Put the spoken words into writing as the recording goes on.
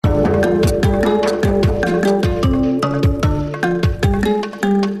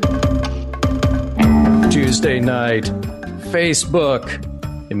Facebook.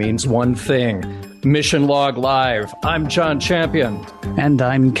 It means one thing. Mission Log Live. I'm John Champion. And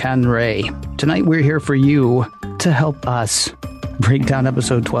I'm Ken Ray. Tonight we're here for you to help us break down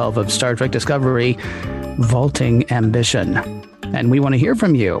episode 12 of Star Trek Discovery, Vaulting Ambition. And we want to hear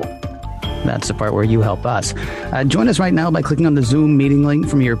from you. That's the part where you help us. Join us right now by clicking on the Zoom meeting link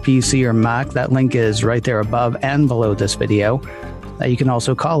from your PC or Mac. That link is right there above and below this video. You can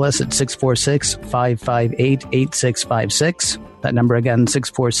also call us at 646-558-8656. That number again,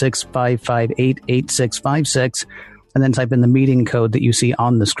 646-558-8656. And then type in the meeting code that you see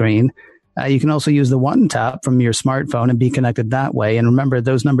on the screen. You can also use the one tap from your smartphone and be connected that way. And remember,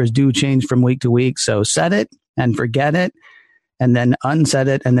 those numbers do change from week to week. So set it and forget it, and then unset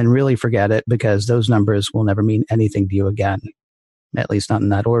it and then really forget it, because those numbers will never mean anything to you again, at least not in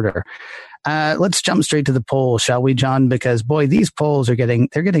that order. Let's jump straight to the poll, shall we, John? Because boy, these polls are getting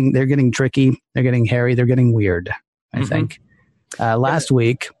tricky. They're getting hairy. They're getting weird, I think. Last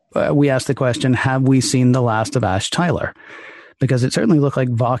week, we asked the question, have we seen the last of Ash Tyler? Because it certainly looked like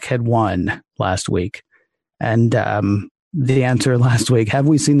Voq had won last week. And the answer last week, have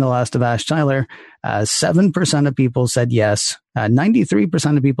we seen the last of Ash Tyler? 7% of people said yes.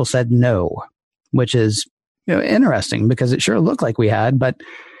 93% of people said no, which is interesting, because it sure looked like we had, but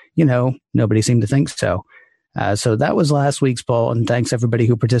nobody seemed to think so. So that was last week's poll, and thanks everybody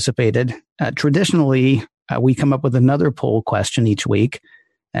who participated. Traditionally, we come up with another poll question each week,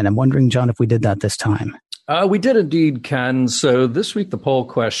 and I'm wondering, John, if we did that this time. We did indeed, Ken. So this week, the poll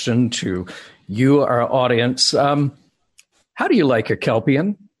question to you, our audience, how do you like your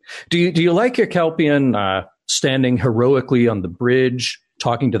Kelpian? Do you like your Kelpian standing heroically on the bridge,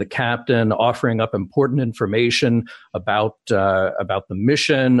 talking to the captain, offering up important information about the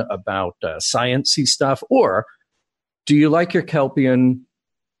mission, about science-y stuff? Or do you like your Kelpian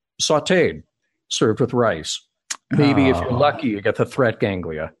sautéed, served with rice? Maybe if you're lucky, you get the threat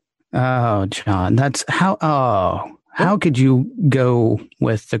ganglia. Oh, John, that's how could you go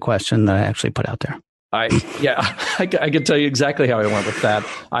with the question that I actually put out there? I can tell you exactly how I went with that.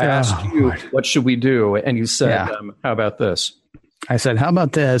 I asked you, what should we do? And you said, how about this? I said, how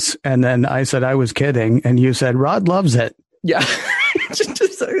about this? And then I said, I was kidding. And you said, Rod loves it. Yeah.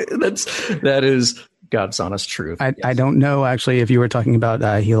 That is God's honest truth. I don't know, actually, if you were talking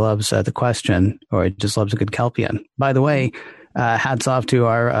about he loves the question, or he just loves a good Kelpian. By the way, hats off to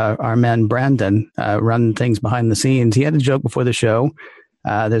our man, Brandon, running things behind the scenes. He had a joke before the show.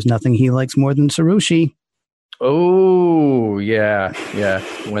 There's nothing he likes more than Sarushi. Oh, yeah.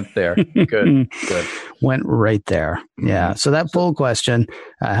 Went there. Good. Went right there. Yeah. So that poll question,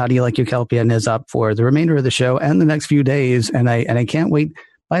 how do you like your Kelpian, is up for the remainder of the show and the next few days. And I can't wait,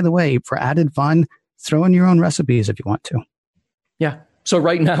 by the way, for added fun, throw in your own recipes if you want to. Yeah. So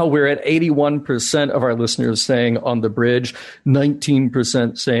right now we're at 81% of our listeners saying on the bridge,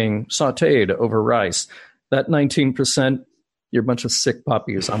 19% saying sautéed over rice. That 19%, you're a bunch of sick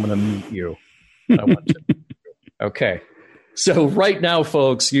puppies. I'm going to meet you. I want to. Okay. So right now,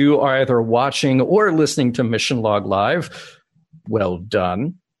 folks, you are either watching or listening to Mission Log Live. Well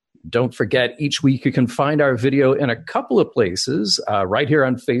done. Don't forget, each week you can find our video in a couple of places, right here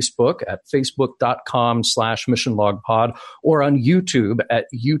on Facebook at facebook.com/missionlogpod, or on YouTube at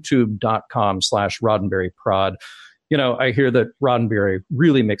youtube.com/Roddenberryprod. I hear that Roddenberry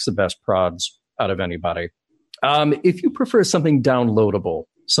really makes the best prods out of anybody. If you prefer something downloadable,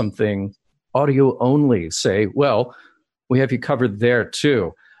 something audio only, say, well, we have you covered there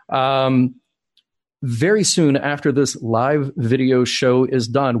too. Very soon after this live video show is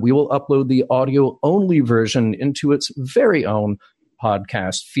done, we will upload the audio-only version into its very own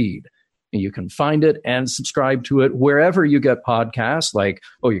podcast feed. And you can find it and subscribe to it wherever you get podcasts, like,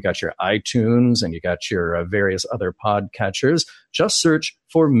 you got your iTunes and you got your various other podcatchers. Just search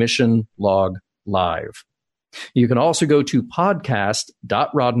for Mission Log Live. You can also go to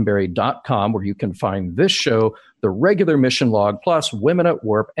podcast.roddenberry.com, where you can find this show, the regular Mission Log, plus Women at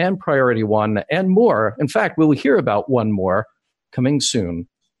Warp and Priority One, and more. In fact, we'll hear about one more coming soon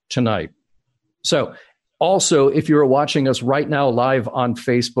tonight. So also, if you're watching us right now live on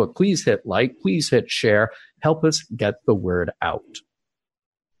Facebook, please hit like, please hit share, help us get the word out.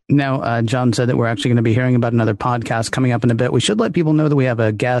 Now, John said that we're actually going to be hearing about another podcast coming up in a bit. We should let people know that we have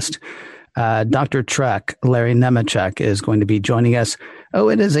a guest. Dr. Trek, Larry Nemeczek, is going to be joining us.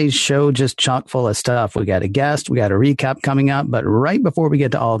 It is a show just chock full of stuff. We got a guest, we got a recap coming up, but right before we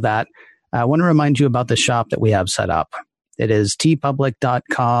get to all of that, I want to remind you about the shop that we have set up. It is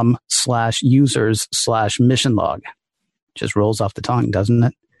tpublic.com/users/missionlog. Just rolls off the tongue, doesn't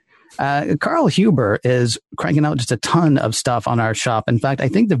it? Carl Huber is cranking out just a ton of stuff on our shop. In fact, I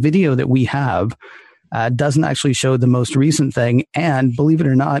think the video that we have doesn't actually show the most recent thing. And believe it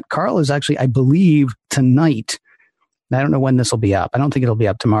or not, Carl is actually, I believe, tonight. I don't know when this will be up. I don't think it'll be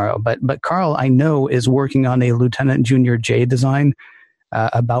up tomorrow. But Carl, I know, is working on a Lieutenant Junior J design,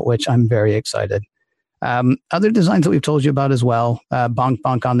 about which I'm very excited. Other designs that we've told you about as well, Bonk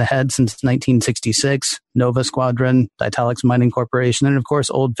Bonk on the Head since 1966, Nova Squadron, Ditalics Mining Corporation, and of course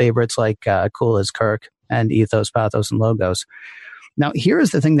old favorites like Cool as Kirk and Ethos, Pathos, and Logos. Now, here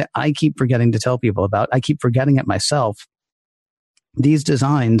is the thing that I keep forgetting to tell people about. I keep forgetting it myself. These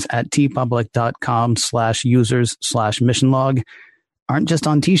designs at tpublic.com/users/missionlog aren't just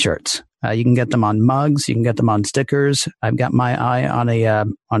on t-shirts. You can get them on mugs. You can get them on stickers. I've got my eye on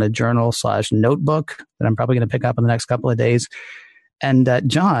a journal/notebook that I'm probably going to pick up in the next couple of days. And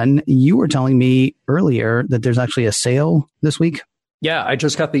John, you were telling me earlier that there's actually a sale this week. Yeah, I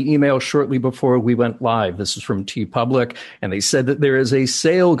just got the email shortly before we went live. This is from TeePublic, and they said that there is a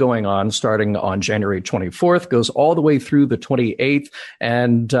sale going on starting on January 24th, goes all the way through the 28th,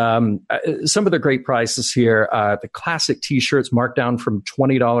 and some of the great prices here. The classic T-shirts marked down from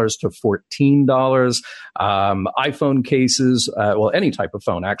 $20 to $14. iPhone cases, well, any type of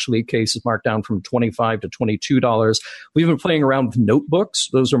phone, actually, cases marked down from $25 to $22. We've been playing around with notebooks.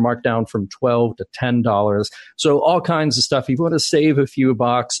 Those are marked down from $12 to $10. So all kinds of stuff. If you want to save a few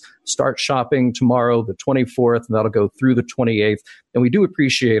bucks, start shopping tomorrow, the 24th, and that'll go through the 28th. And we do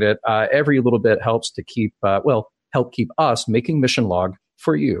appreciate it. Every little bit helps to keep, help keep us making Mission Log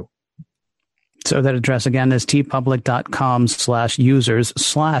for you. So that address again is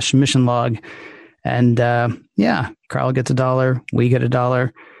tpublic.com/users/missionlog. And Carl gets $1, we get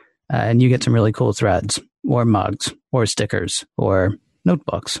 $1, and you get some really cool threads or mugs or stickers or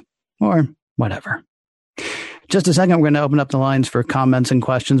notebooks or whatever. Just a second, we're going to open up the lines for comments and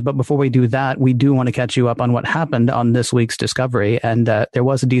questions. But before we do that, we do want to catch you up on what happened on this week's Discovery. And there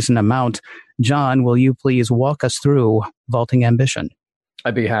was a decent amount. John, will you please walk us through Vaulting Ambition?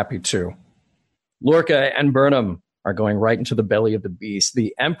 I'd be happy to. Lorca and Burnham are going right into the belly of the beast,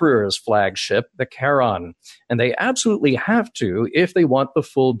 the Emperor's flagship, the Charon. And they absolutely have to if they want the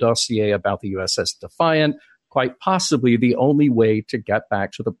full dossier about the USS Defiant, quite possibly the only way to get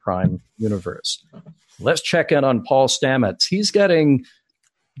back to the Prime universe. Let's check in on Paul Stamets. He's getting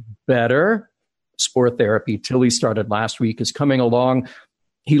better. Sport therapy, Tilly started last week, is coming along.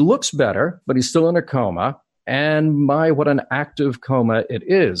 He looks better, but he's still in a coma. And my, what an active coma it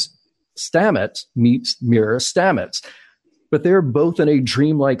is. Stamets meets Mirror Stamets. But they're both in a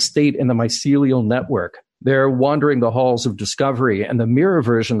dreamlike state in the mycelial network. They're wandering the halls of Discovery, and the mirror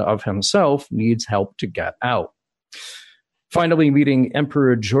version of himself needs help to get out. Finally meeting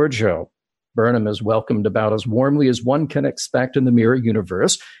Emperor Giorgio. Burnham is welcomed about as warmly as one can expect in the Mirror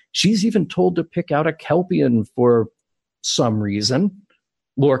universe. She's even told to pick out a Kelpian for some reason.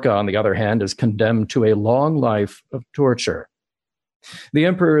 Lorca, on the other hand, is condemned to a long life of torture. The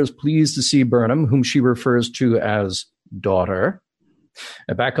Emperor is pleased to see Burnham, whom she refers to as daughter.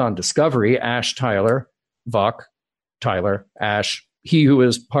 And back on Discovery, Ash Tyler, Ash, he who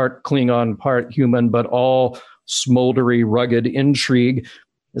is part Klingon, part human, but all smoldery, rugged intrigue,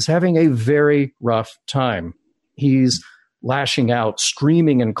 is having a very rough time. He's lashing out,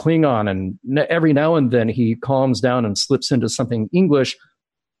 screaming in Klingon, and every now and then he calms down and slips into something English,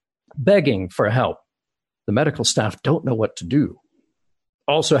 begging for help. The medical staff don't know what to do.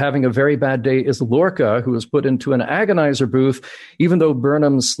 Also having a very bad day is Lorca, who is put into an agonizer booth. Even though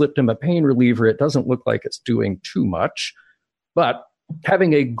Burnham slipped him a pain reliever, it doesn't look like it's doing too much. But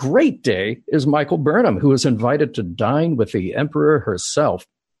having a great day is Michael Burnham, who is invited to dine with the Emperor herself.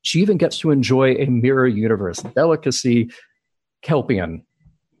 She even gets to enjoy a Mirror Universe delicacy, Kelpian.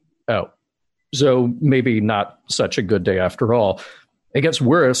 Oh, so maybe not such a good day after all. It gets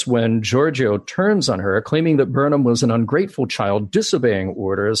worse when Giorgio turns on her, claiming that Burnham was an ungrateful child disobeying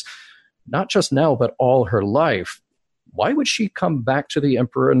orders, not just now, but all her life. Why would she come back to the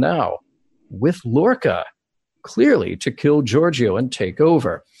Emperor now? With Lorca, clearly to kill Giorgio and take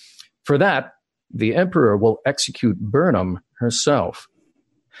over. For that, the Emperor will execute Burnham herself.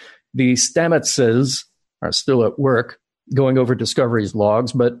 The Stametses are still at work, going over Discovery's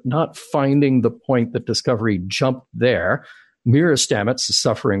logs, but not finding the point that Discovery jumped there. Mirror Stamets is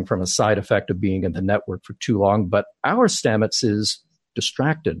suffering from a side effect of being in the network for too long, but our Stamets is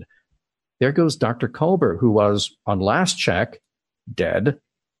distracted. There goes Dr. Culber, who was, on last check, dead.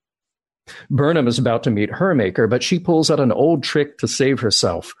 Burnham is about to meet her maker, but she pulls out an old trick to save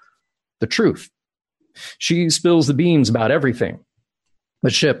herself. The truth. She spills the beans about everything.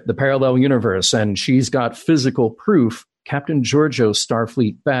 The ship, the parallel universe, and she's got physical proof, Captain Giorgio's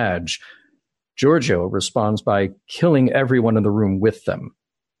Starfleet badge. Giorgio responds by killing everyone in the room with them.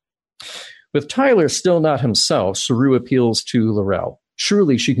 With Tyler still not himself, Saru appeals to L'Rell.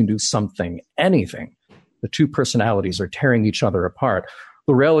 Surely she can do something, anything. The two personalities are tearing each other apart.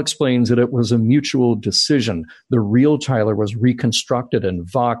 L'Rell explains that it was a mutual decision. The real Tyler was reconstructed, and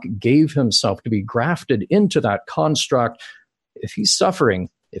Vok gave himself to be grafted into that construct. If he's suffering,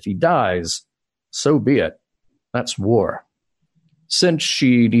 if he dies, so be it. That's war. Since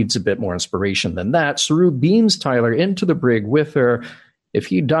she needs a bit more inspiration than that, Saru beams Tyler into the brig with her. If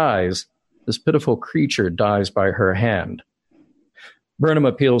he dies, this pitiful creature dies by her hand. Burnham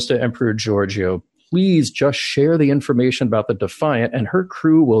appeals to Emperor Giorgio. Please just share the information about the Defiant and her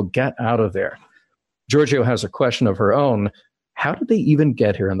crew will get out of there. Giorgio has a question of her own. How did they even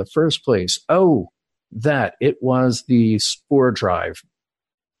get here in the first place? Oh, that. It was the spore drive.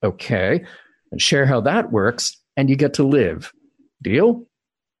 Okay. And share how that works, and you get to live. Deal?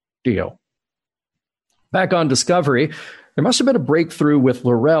 Deal. Back on Discovery, there must have been a breakthrough with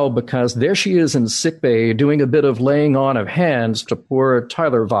L'Rell because there she is in sickbay doing a bit of laying on of hands to poor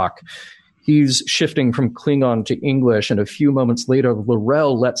Tyler Vok. He's shifting from Klingon to English, and a few moments later,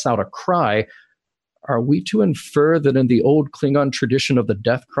 L'Rell lets out a cry. Are we to infer that in the old Klingon tradition of the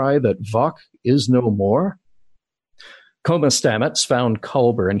death cry that Vok is no more? Coma Stamets found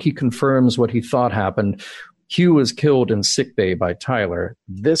Culber, and he confirms what he thought happened. Hugh was killed in sickbay by Tyler.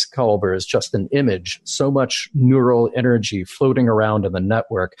 This Culber is just an image, so much neural energy floating around in the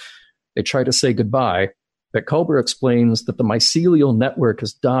network. They try to say goodbye, but Culber explains that the mycelial network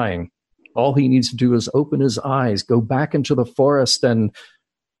is dying. All he needs to do is open his eyes, go back into the forest, and...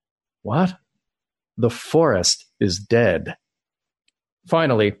 What? The forest is dead.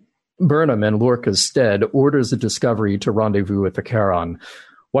 Finally, Burnham, in Lorca's stead, orders the Discovery to rendezvous with the Charon.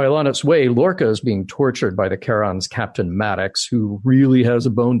 While on its way, Lorca is being tortured by the Charon's Captain Maddox, who really has a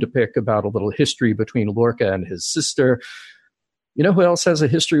bone to pick about a little history between Lorca and his sister. You know who else has a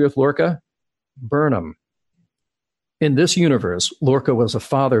history with Lorca? Burnham. In this universe, Lorca was a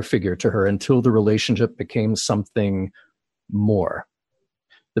father figure to her until the relationship became something more.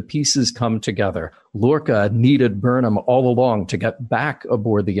 The pieces come together. Lorca needed Burnham all along to get back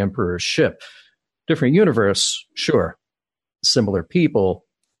aboard the Emperor's ship. Different universe, sure. Similar people,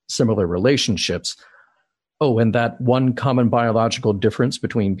 similar relationships. Oh, and that one common biological difference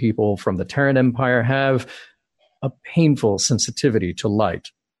between people from the Terran Empire have a painful sensitivity to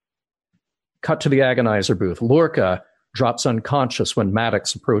light. Cut to the agonizer booth. Lorca drops unconscious when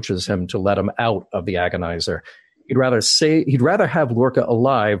Maddox approaches him to let him out of the agonizer. He'd rather have Lorca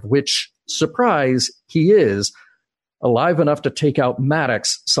alive, which, surprise, he is, alive enough to take out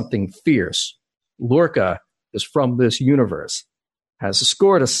Maddox, something fierce. Lorca is from this universe, has a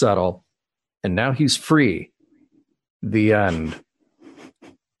score to settle, and now he's free. The end.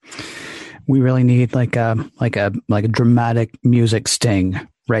 We really need like a dramatic music sting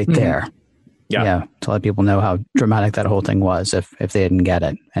right there. Yeah, to let people know how dramatic that whole thing was if they didn't get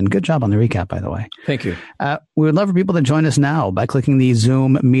it. And good job on the recap, by the way. Thank you. We would love for people to join us now by clicking the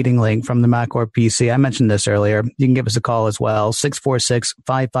Zoom meeting link from the Mac or PC. I mentioned this earlier. You can give us a call as well,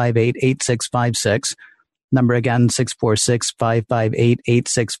 646-558-8656. Number again,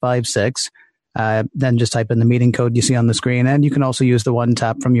 646-558-8656. Then just type in the meeting code you see on the screen. And you can also use the one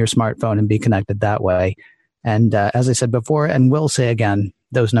tap from your smartphone and be connected that way. And as I said before, and will say again,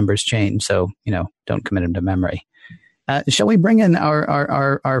 those numbers change, so don't commit them to memory. Shall we bring in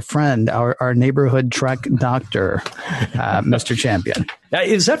our friend, our neighborhood Trek doctor, Mr. Champion?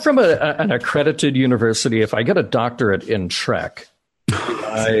 Is that from an accredited university? If I get a doctorate in Trek,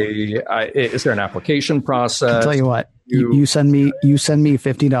 is there an application process? I'll tell you what, you send me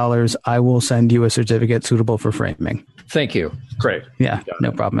 $50, I will send you a certificate suitable for framing. Thank you. Great. Yeah,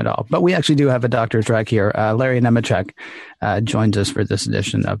 no problem at all. But we actually do have a Dr. Trek here. Larry Nemechek joins us for this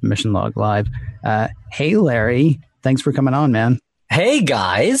edition of Mission Log Live. Hey, Larry. Thanks for coming on, man. Hey,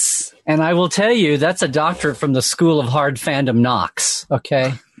 guys. And I will tell you, that's a doctorate from the School of Hard Fandom Knox.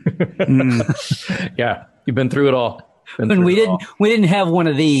 Okay. Yeah, you've been through it all. We didn't have one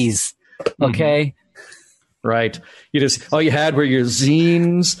of these. Okay. Right. All you had were your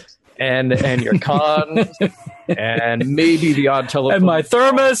zines and your cons and maybe the odd telephone. And my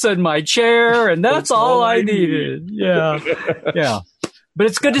thermos and my chair, and that's all I needed. Yeah. Yeah. But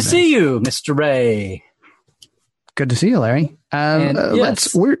it's good to see you, Mr. Ray. Good to see you, Larry.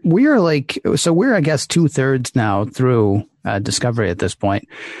 Yes. We're I guess 2/3 now through Discovery at this point.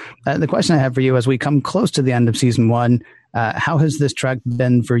 The question I have for you as we come close to the end of season 1, how has this Trek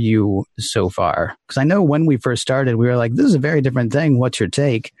been for you so far? Because I know when we first started, we were like, this is a very different thing. What's your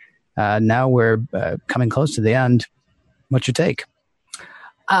take? Now we're coming close to the end. What's your take?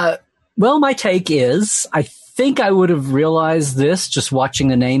 Well, my take is, I think I would have realized this just watching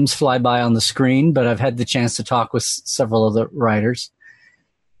the names fly by on the screen, but I've had the chance to talk with several of the writers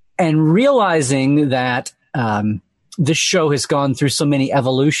and realizing that this show has gone through so many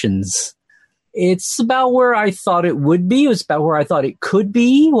evolutions. It's about where I thought it would be. It's about where I thought it could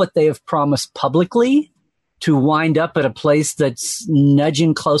be, what they have promised publicly, to wind up at a place that's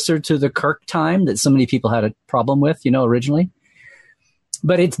nudging closer to the Kirk time that so many people had a problem with, originally.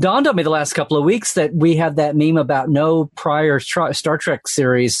 But it's dawned on me the last couple of weeks that we have that meme about no prior Star Trek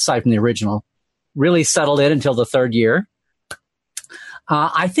series, aside from the original, really settled in until the third year.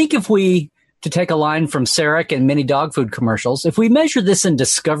 I think to take a line from Sarek and many dog food commercials, if we measure this in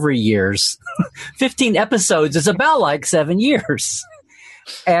Discovery years, 15 episodes is about like 7 years.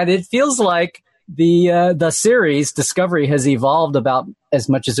 And it feels like the series Discovery has evolved about as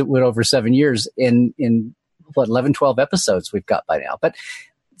much as it would over 7 years in 11, 12 episodes we've got by now. But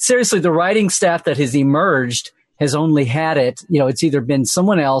seriously, the writing staff that has emerged has only had it, it's either been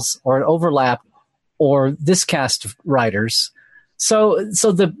someone else or an overlap or this cast of writers. So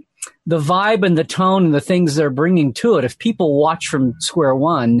the vibe and the tone and the things they're bringing to it, if people watch from square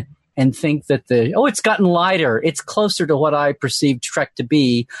one and think that it's gotten lighter, it's closer to what I perceived Trek to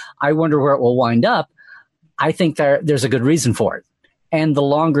be, I wonder where it will wind up, I think there's a good reason for it. And the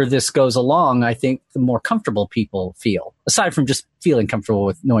longer this goes along, I think the more comfortable people feel, aside from just feeling comfortable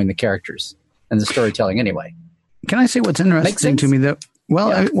with knowing the characters and the storytelling anyway. Can I say what's interesting to me, though? Well,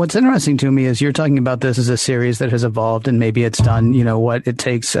 yeah. What's interesting to me is you're talking about this as a series that has evolved, and maybe it's done, what it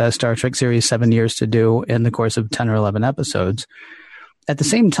takes a Star Trek series 7 years to do in the course of 10 or 11 episodes. At the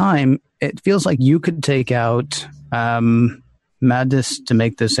same time, it feels like you could take out Madness to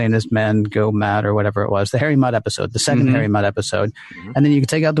Make the Sanest Man Go Mad, or whatever it was, the Harry Mudd episode, the second Harry Mudd episode. Mm-hmm. And then you could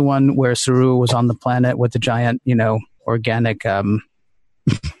take out the one where Saru was on the planet with the giant, organic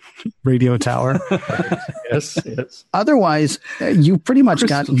radio tower. Yes. Otherwise, you pretty much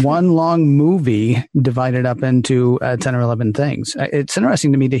got one long movie divided up into 10 or 11 things. It's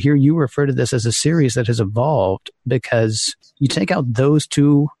interesting to me to hear you refer to this as a series that has evolved, because you take out those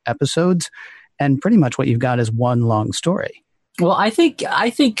 2 episodes and pretty much what you've got is one long story. Well, I think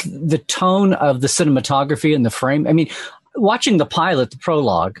the tone of the cinematography and the frame, watching the pilot, the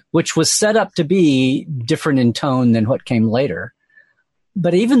prologue, which was set up to be different in tone than what came later.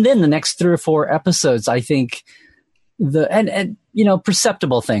 But even then, the next 3 or 4 episodes, I think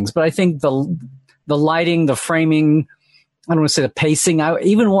perceptible things, but I think the lighting, the framing, I don't want to say the pacing. I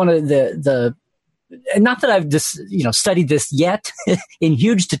even wanted the not that I've just, studied this yet in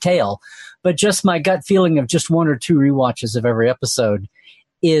huge detail, but just my gut feeling of just 1 or 2 rewatches of every episode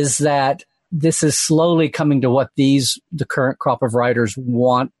is that this is slowly coming to what the current crop of writers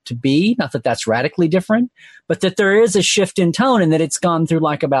want to be. Not that that's radically different, but that there is a shift in tone and that it's gone through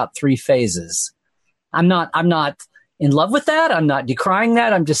like about 3 phases. I'm not in love with that. I'm not decrying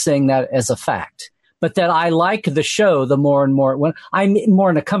that. I'm just saying that as a fact. But that I like the show the more and more when I'm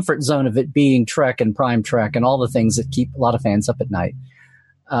more in a comfort zone of it being Trek and Prime Trek and all the things that keep a lot of fans up at night.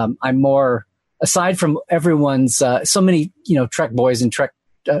 I'm more, aside from everyone's, so many, Trek boys and Trek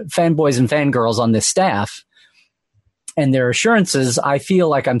fanboys and fangirls on this staff and their assurances, I feel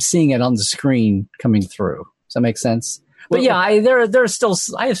like I'm seeing it on the screen coming through. Does that make sense? But yeah, there are still,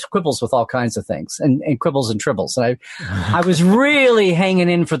 I have quibbles with all kinds of things and quibbles and tribbles. And I was really hanging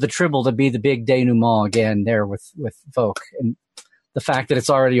in for the tribble to be the big denouement again there with Voq, and the fact that it's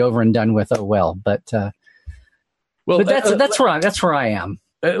already over and done with. Oh, well, but that's where I am.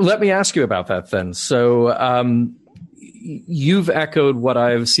 Let me ask you about that then. So, you've echoed what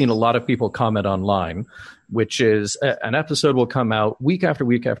I've seen a lot of people comment online, which is an episode will come out week after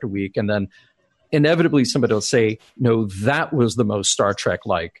week after week, and then inevitably somebody will say, no, that was the most Star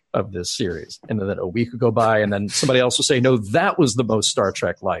Trek-like of this series. And then a week will go by, and then somebody else will say, no, that was the most Star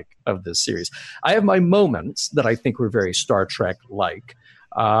Trek-like of this series. I have my moments that I think were very Star Trek-like.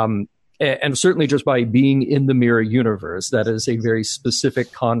 And certainly just by being in the Mirror universe, that is a very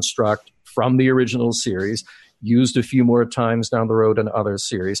specific construct from the original series, used a few more times down the road in other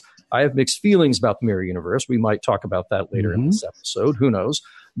series. I have mixed feelings about the Mirror universe. We might talk about that later in this episode. Who knows?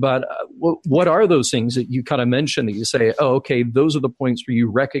 But what are those things that you kind of mentioned that you say, oh, okay, those are the points where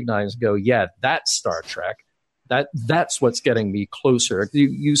you recognize, go, yeah, that's Star Trek. That's what's getting me closer.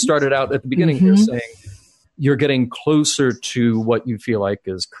 You started out at the beginning here saying you're getting closer to what you feel like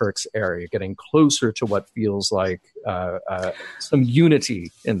is Kirk's era. You're getting closer to what feels like some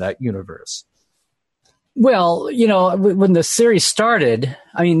unity in that universe. Well, when the series started,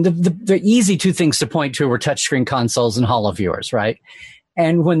 I mean, the easy 2 things to point to were touchscreen consoles and holo viewers, right?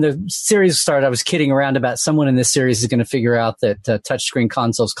 And when the series started, I was kidding around about someone in this series is going to figure out that touchscreen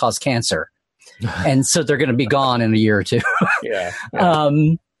consoles cause cancer. And so they're going to be gone in a year or two. Yeah.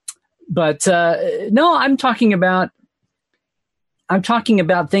 But no, I'm talking about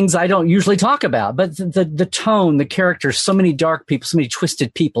things I don't usually talk about. But the tone, the characters, so many dark people, so many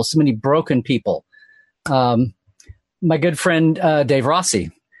twisted people, so many broken people. My good friend Dave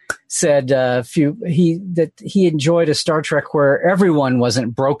Rossi said that he enjoyed a Star Trek where everyone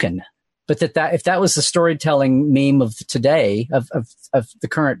wasn't broken, but that if that was the storytelling meme of today of the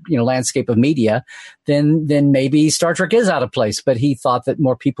current landscape of media, then maybe Star Trek is out of place. But he thought that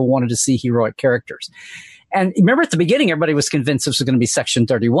more people wanted to see heroic characters. And remember at the beginning, everybody was convinced this was going to be Section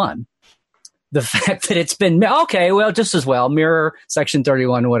 31. The fact that it's been just as well Mirror, Section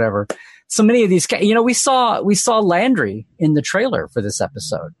 31, whatever. So many of these, we saw Landry in the trailer for this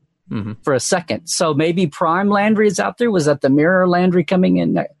episode. Mm-hmm. For a second. So maybe Prime Landry is out there. Was that the Mirror Landry coming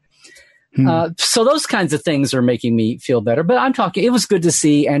in? So those kinds of things are making me feel better. But it was good to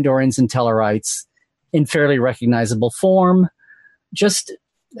see Andorians and Tellarites in fairly recognizable form. Just,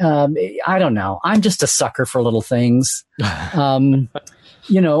 I don't know. I'm just a sucker for little things. Moments.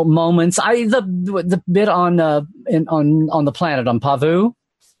 The bit on the planet, on Pavu,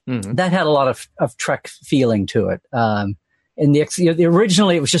 that had a lot of Trek feeling to it. And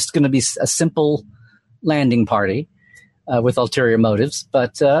originally, it was just going to be a simple landing party with ulterior motives.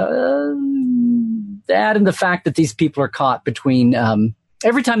 But that and the fact that these people are caught between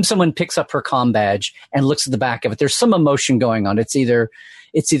every time someone picks up her comm badge and looks at the back of it, there's some emotion going on. It's either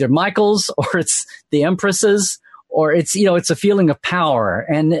Michael's or it's the Empress's, or it's a feeling of power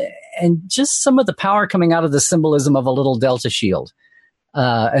and just some of the power coming out of the symbolism of a little Delta shield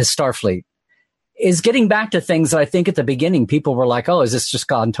as Starfleet. Is getting back to things that I think at the beginning people were like, oh, is this just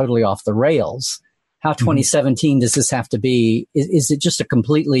gone totally off the rails? How 2017 does this have to be? Is it just a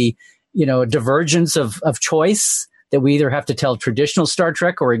completely, divergence of choice that we either have to tell traditional Star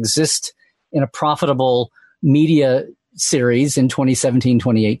Trek or exist in a profitable media series in 2017,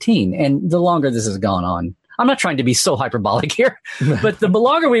 2018? And the longer this has gone on, I'm not trying to be so hyperbolic here, but the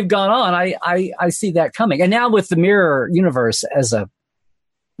longer we've gone on, I see that coming. And now with the Mirror universe as a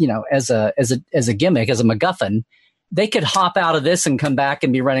gimmick, as a MacGuffin, they could hop out of this and come back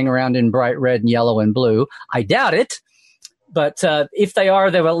and be running around in bright red and yellow and blue. I doubt it. But if they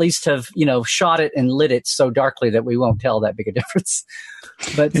are, they'll at least have, shot it and lit it so darkly that we won't tell that big a difference.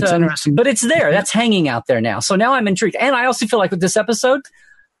 But it's interesting. But it's there. That's hanging out there now. So now I'm intrigued. And I also feel like with this episode,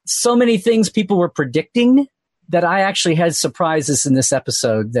 so many things people were predicting that I actually had surprises in this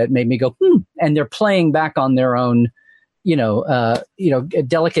episode that made me go, and they're playing back on their own, a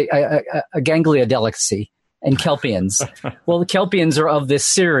ganglia delicacy and Kelpians. Well, the Kelpians are of this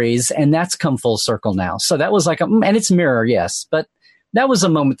series, and that's come full circle now. So that was like, and it's Mirror, yes, but that was a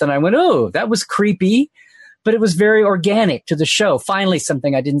moment that I went, oh, that was creepy, but it was very organic to the show. Finally,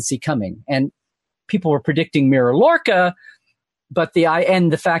 something I didn't see coming. And people were predicting Mirror Lorca, but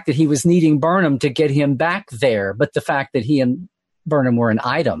the fact that he was needing Burnham to get him back there, but the fact that he and Burnham were an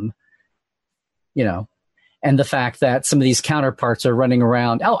item, and the fact that some of these counterparts are running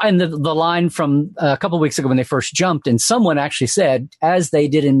around. Oh, and the line from a couple of weeks ago when they first jumped, and someone actually said, as they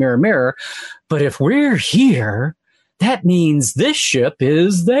did in Mirror Mirror, but if we're here, that means this ship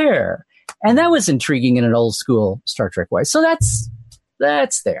is there. And that was intriguing in an old school Star Trek way. So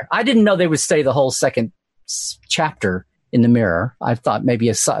that's there. I didn't know they would stay the whole second chapter in the Mirror. I thought maybe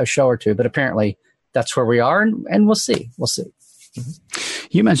a show or two, but apparently that's where we are, and we'll see. We'll see.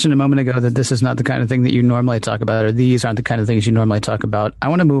 You mentioned a moment ago that this is not the kind of thing that you normally talk about, or these aren't the kind of things you normally talk about. I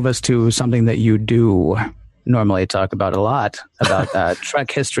want to move us to something that you do normally talk about a lot, about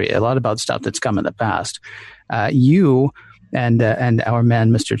Trek history, a lot about stuff that's come in the past. You and our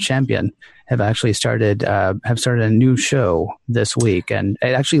man, Mr. Champion, have actually started a new show this week, and it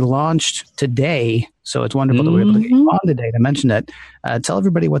actually launched today. So it's wonderful that we're able to get you on today to mention it. Tell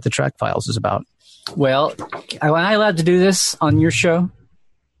everybody what the Trek Files is about. Well, am I allowed to do this on your show?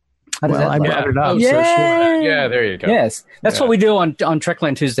 I brought it up. Oh, so sure. Yeah, there you go. Yes. That's what we do on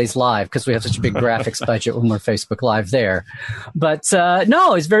Trekland Tuesdays Live, because we have such a big graphics budget when we're Facebook Live there. But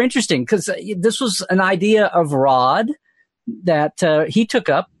no, it's very interesting, because this was an idea of Rod that he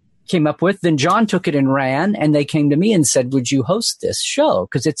came up with. Then John took it and ran, and they came to me and said, would you host this show?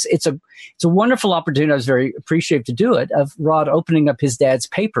 Because it's a wonderful opportunity. I was very appreciative to do it, of Rod opening up his dad's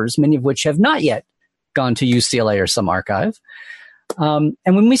papers, many of which have not yet gone to UCLA or some archive. And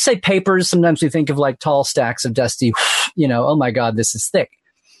when we say papers, sometimes we think of like tall stacks of dusty, oh my God, this is thick.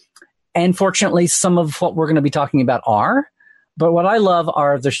 And fortunately, some of what we're going to be talking about are. But what I love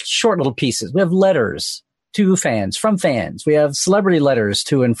are the short little pieces. We have letters to fans, from fans. We have celebrity letters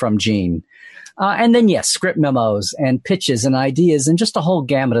to and from Gene. And then, yes, script memos and pitches and ideas and just a whole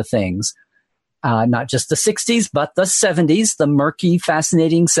gamut of things. Not just the 60s, but the 70s, the murky,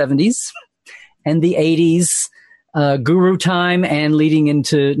 fascinating 70s, and the 80s, guru time, and leading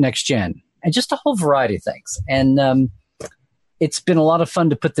into next gen. And just a whole variety of things. And it's been a lot of fun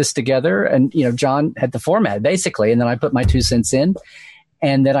to put this together. And, John had the format, basically, and then I put my 2 cents in.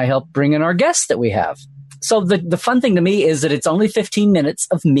 And then I helped bring in our guests that we have. So the fun thing to me is that it's only 15 minutes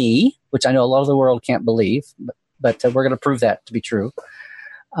of me, which I know a lot of the world can't believe, but we're going to prove that to be true.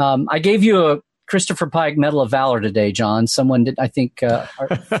 I gave you a Christopher Pike Medal of Valor today, John. Someone did, I think,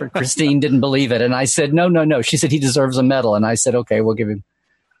 Christine didn't believe it. And I said, no. She said he deserves a medal. And I said, okay, we'll give him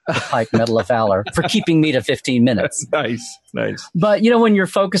the Pike Medal of Valor for keeping me to 15 minutes. Nice. But, when you're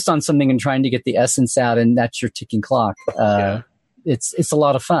focused on something and trying to get the essence out and that's your ticking clock, it's a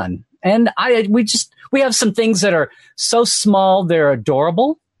lot of fun. And we have some things that are so small, they're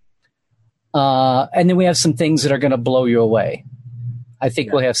adorable. And then we have some things that are going to blow you away. I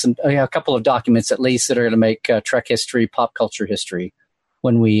think we'll have a couple of documents at least that are going to make Trek history, pop culture history.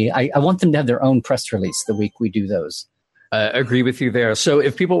 When I want them to have their own press release the week we do those. Agree with you there. So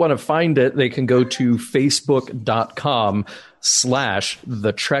if people want to find it, they can go to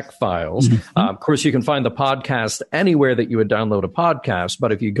facebook.com/The Trek Files. Of course, you can find the podcast anywhere that you would download a podcast.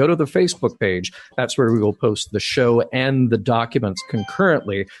 But if you go to the Facebook page, that's where we will post the show and the documents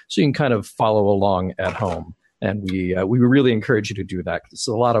concurrently, so you can kind of follow along at home. And we really encourage you to do that. It's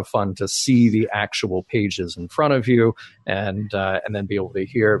a lot of fun to see the actual pages in front of you, and then be able to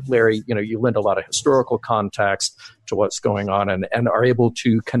hear. Larry, you lend a lot of historical context to what's going on, and are able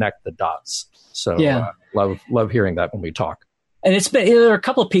to connect the dots. So love hearing that when we talk. And there are a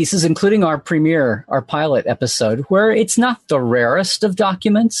couple of pieces, including our pilot episode, where it's not the rarest of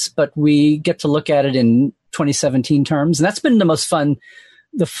documents, but we get to look at it in 2017 terms, and that's been the most fun.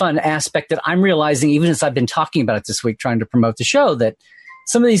 The fun aspect that I'm realizing, even as I've been talking about it this week, trying to promote the show, that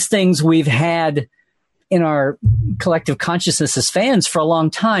some of these things we've had in our collective consciousness as fans for a long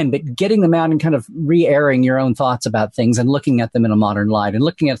time, but getting them out and kind of re-airing your own thoughts about things and looking at them in a modern light and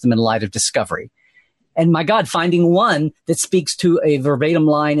looking at them in light of Discovery. And my God, finding one that speaks to a verbatim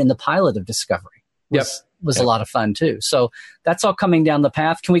line in the pilot of Discovery was a lot of fun too. So that's all coming down the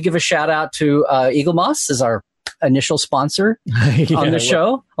path. Can we give a shout out to Eaglemoss as our initial sponsor on the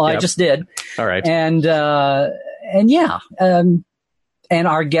show? Well, I just did. All right. And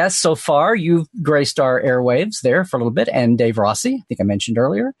our guests so far, you've graced our airwaves there for a little bit, and Dave Rossi, I think I mentioned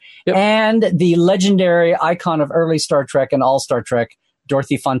earlier, and the legendary icon of early Star Trek and all Star Trek,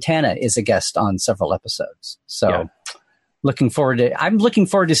 Dorothy Fontana, is a guest on several episodes. So I'm looking forward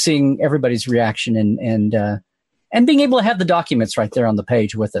to seeing everybody's reaction and being able to have the documents right there on the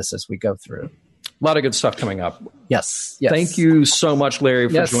page with us as we go through. A lot of good stuff coming up. Yes. Thank you so much, Larry,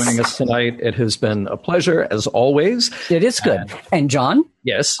 for joining us tonight. It has been a pleasure, as always. It is good. And John?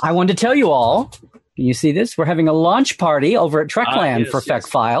 Yes? I wanted to tell you all, can you see this? We're having a launch party over at Trekland for Fek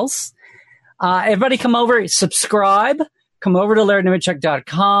Files. Everybody come over, subscribe, come over to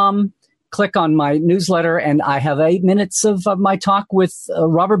LarryNemecek.com, click on my newsletter, and I have 8 minutes of my talk with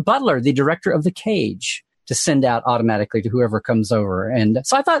Robert Butler, the director of The Cage, to send out automatically to whoever comes over. And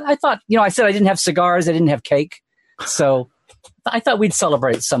so I thought, I said I didn't have cigars, I didn't have cake. So I thought we'd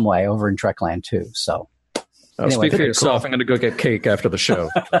celebrate some way over in Trekland too. So anyway, speak for yourself. Cool. I'm going to go get cake after the show.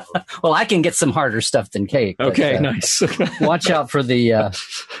 Well, I can get some harder stuff than cake. Okay, nice. Watch out for the,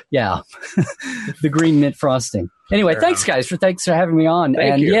 the green mint frosting. Anyway, thanks for having me on.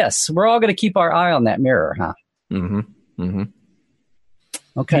 Thank you. Yes, we're all going to keep our eye on that mirror, huh?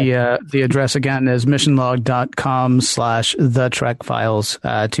 Okay. The address again is missionlog.com/The Trek Files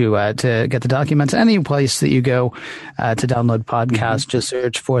to get the documents. Any place that you go to download podcasts, just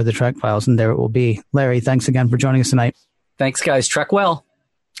search for The Trek Files, and there it will be. Larry, thanks again for joining us tonight. Thanks, guys. Trek well.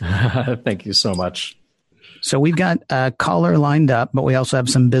 Thank you so much. So we've got a caller lined up, but we also have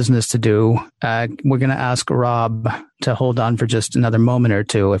some business to do. We're going to ask Rob to hold on for just another moment or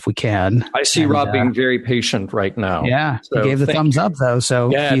two if we can. I see Rob being very patient right now. Yeah, so he gave the thumbs up, though. So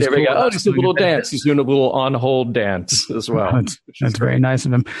yeah, there we go. Oh, he's doing a little dance. He's doing a little on-hold dance as well. That's very nice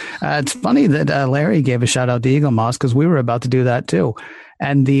of him. It's funny that Larry gave a shout-out to Eaglemoss, because we were about to do that, too.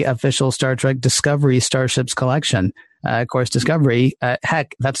 And the official Star Trek Discovery Starships collection. Of course, Discovery,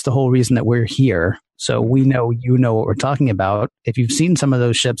 heck, that's the whole reason that we're here. So we know you know what we're talking about. If you've seen some of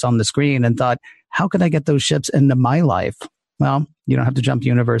those ships on the screen and thought, how could I get those ships into my life? Well, you don't have to jump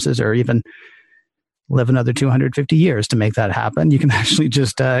universes or even live another 250 years to make that happen. You can actually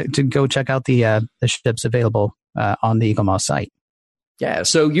just to go check out the ships available on the Eaglemoss site. Yeah,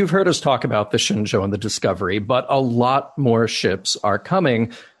 so you've heard us talk about the Shenzhou and the Discovery, but a lot more ships are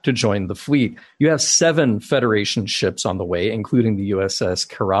coming to join the fleet. You have 7 Federation ships on the way, including the USS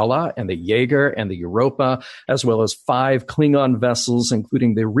Kerala and the Jaeger and the Europa, as well as 5 Klingon vessels,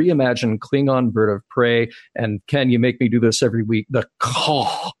 including the reimagined Klingon Bird of Prey. And Ken, you make me do this every week, the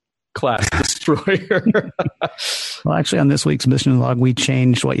Kaw class destroyer. Well, actually, on this week's mission log, we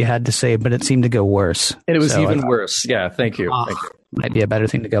changed what you had to say, but it seemed to go worse. And it was even worse. Yeah, thank you. Thank you. Might be a better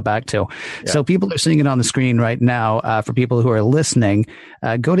thing to go back to. Yeah. So people are seeing it on the screen right now. For people who are listening,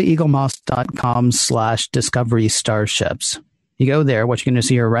 go to eaglemoss.com/discovery starships. You go there, what you're going to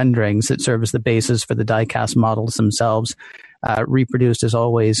see are renderings that serve as the basis for the diecast models themselves, reproduced as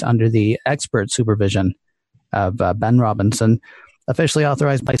always under the expert supervision of Ben Robinson. Officially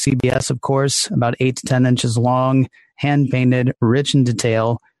authorized by CBS, of course, about 8 to 10 inches long, hand-painted, rich in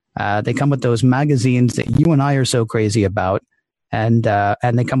detail. They come with those magazines that you and I are so crazy about. And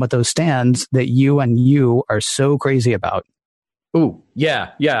they come with those stands that you are so crazy about. Ooh,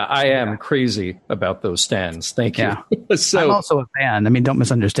 yeah, I am crazy about those stands. Thank you. Yeah. So, I'm also a fan. I mean, don't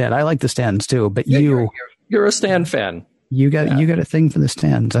misunderstand. I like the stands too, but you're a stand fan. You got a thing for the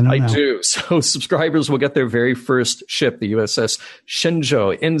stands. I know. Do. So subscribers will get their very first ship, the USS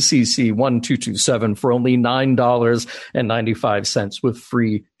Shenzhou NCC 1227, for only $9.95 with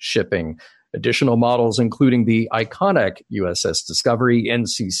free shipping. Additional models, including the iconic USS Discovery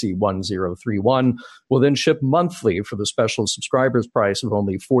NCC 1031, will then ship monthly for the special subscribers price of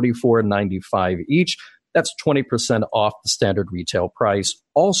only $44.95 each. That's 20% off the standard retail price,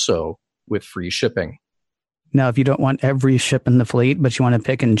 also with free shipping. Now, if you don't want every ship in the fleet, but you want to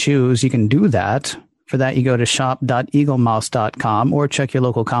pick and choose, you can do that. For that, you go to shop.eaglemoss.com or check your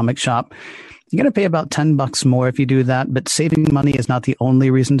local comic shop. You're going to pay about $10 more if you do that, but saving money is not the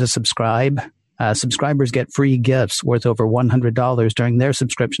only reason to subscribe. Subscribers get free gifts worth over $100 during their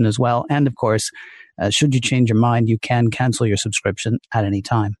subscription as well. And of course, should you change your mind, you can cancel your subscription at any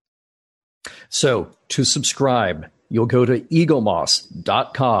time. So to subscribe, you'll go to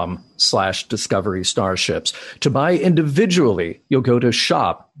eaglemoss.com/discovery starships. To buy individually, you'll go to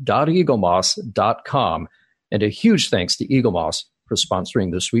shop.eaglemoss.com. And a huge thanks to Eagle Moss for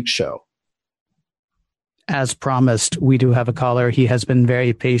sponsoring this week's show. As promised, we do have a caller. He has been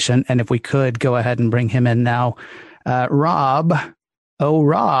very patient. And if we could go ahead and bring him in now. Rob. Oh,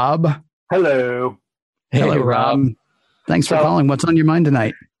 Rob. Hello. Hello, Rob. Thanks for calling. What's on your mind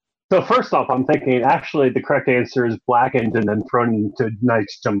tonight? So first off, I'm thinking actually the correct answer is blackened and then thrown into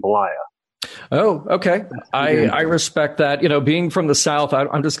nice jambalaya. Oh, okay. I respect that. You know, being from the South,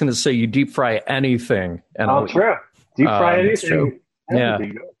 I'm just going to say you deep fry anything. And true. Deep fry anything. True. Yeah,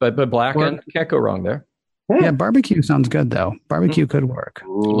 but blackened, can't go wrong there. Yeah, barbecue sounds good, though. Barbecue could work.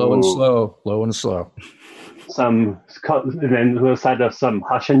 Ooh. Low and slow. And then the side of some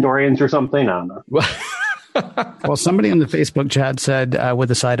Hashindorians or something. I don't know. Well, somebody in the Facebook chat said with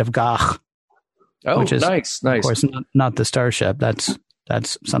a side of gach. Oh, which is, nice. Of course, not the Starship. That's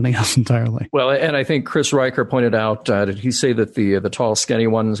something else entirely. Well, and I think Chris Riker pointed out, did he say that the tall, skinny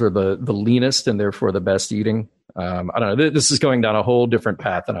ones are the leanest and therefore the best eating? I don't know. This is going down a whole different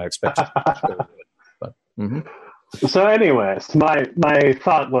path than I expected. But, So anyways, my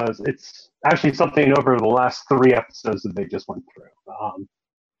thought was it's actually something over the last 3 episodes that they just went through.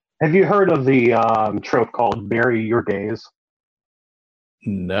 Have you heard of the trope called bury your gays?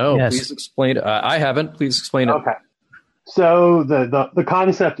 No, yes. Please explain it. I haven't. Please explain it. Okay. So the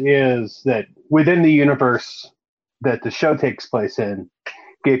concept is that within the universe that the show takes place in,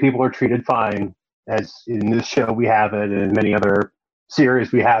 gay people are treated fine, as in this show we have it, and in many other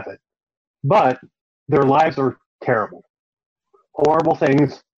series we have it. But their lives are terrible. Horrible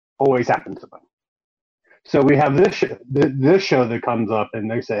things always happen to them. So we have this show that comes up,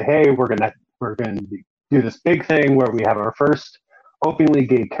 and they say, "Hey, we're gonna do this big thing where we have our first openly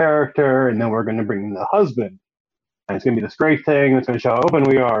gay character, and then we're gonna bring in the husband, and it's gonna be this great thing. It's gonna show how open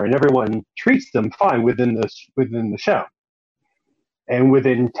we are, and everyone treats them fine within the show. And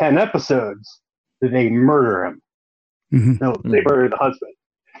within 10 episodes, they murder him. Mm-hmm. No, they murder the husband,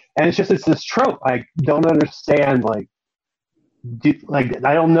 and it's this trope. I don't understand, I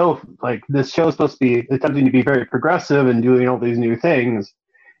don't know if this show is supposed to be attempting to be very progressive and doing all these new things,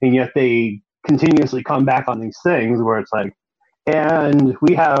 and yet they continuously come back on these things where it's like, and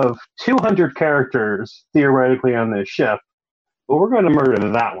we have 200 characters theoretically on this ship, but we're going to murder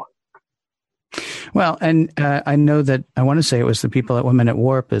that one. Well, and I know that I want to say it was the people at Women at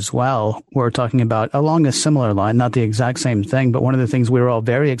Warp as well were talking about along a similar line, not the exact same thing, but one of the things we were all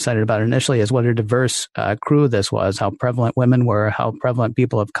very excited about initially is what a diverse crew this was, how prevalent women were, how prevalent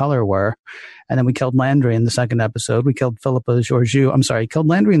people of color were. And then we killed Landry in the second episode. We killed Philippa Georgiou. I'm sorry, killed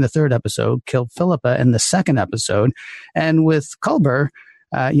Landry in the third episode, killed Philippa in the second episode. And with Culber,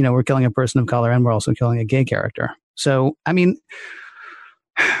 we're killing a person of color and we're also killing a gay character. So, I mean,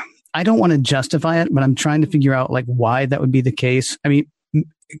 I don't want to justify it, but I'm trying to figure out like why that would be the case. I mean,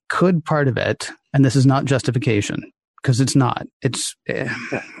 could part of it, and this is not justification because it's not, it's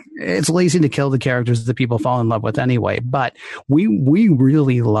lazy to kill the characters that people fall in love with anyway. But we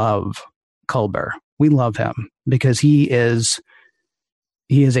really love Culber. We love him because he is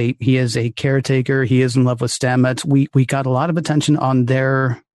a caretaker. He is in love with Stamets. We got a lot of attention on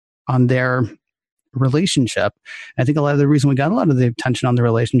their relationship. I think a lot of the reason we got a lot of the attention on the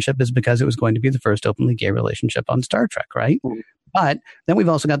relationship is because it was going to be the first openly gay relationship on Star Trek, right? Mm-hmm. But then we've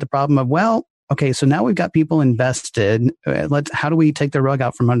also got the problem of, well, okay, so now we've got people invested. How do we take the rug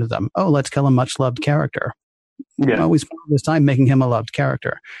out from under them? Oh, let's kill a much loved character. Yeah. Well, we spent all this time making him a loved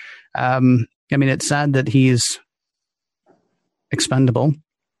character. I mean, it's sad that he's expendable.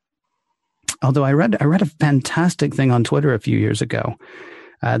 Although I read a fantastic thing on Twitter a few years ago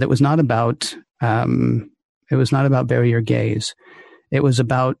that was not about Bury Your Gays. It was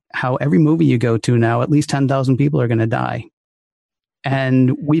about how every movie you go to now, at least 10,000 people are going to die.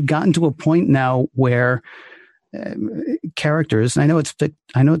 And we've gotten to a point now where characters, and I know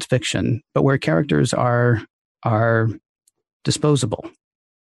it's fiction, but where characters are disposable.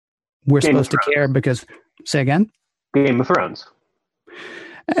 We're supposed to care because, say again? Game of Thrones.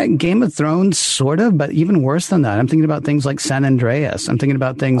 Game of Thrones, sort of, but even worse than that. I'm thinking about things like San Andreas. I'm thinking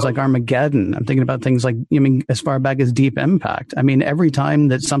about things like Armageddon. I'm thinking about things like, as far back as Deep Impact. I mean, every time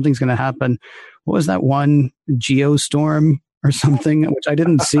that something's going to happen, what was that one Geostorm or something, which I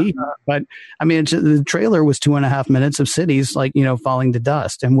didn't see? But I mean, the trailer was 2.5 minutes of cities falling to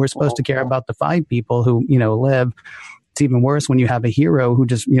dust. And we're supposed to care about the 5 people who, live. It's even worse when you have a hero who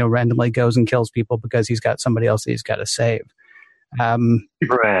just, randomly goes and kills people because he's got somebody else that he's got to save.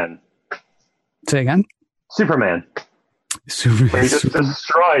 Superman. Say again? Superman. He just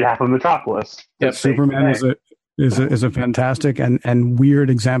destroyed half of Metropolis. Yep, Superman is a fantastic and weird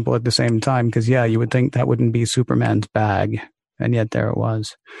example at the same time because you would think that wouldn't be Superman's bag, and yet there it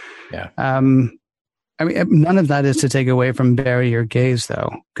was. Yeah. I mean, none of that is to take away from Bury Your Gays, though,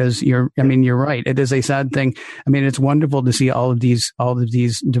 because you're right. It is a sad thing. I mean, it's wonderful to see all of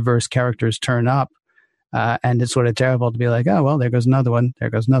these diverse characters turn up. And it's sort of terrible to be like, oh, well, there goes another one. There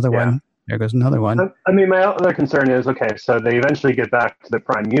goes another one. There goes another one. I mean, my other concern is, okay, so they eventually get back to the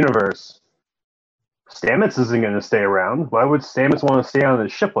Prime Universe. Stamets isn't going to stay around. Why would Stamets want to stay on a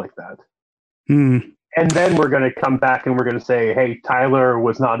ship like that? And then we're going to come back and we're going to say, hey, Tyler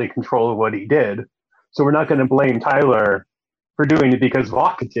was not in control of what he did. So we're not going to blame Tyler for doing it because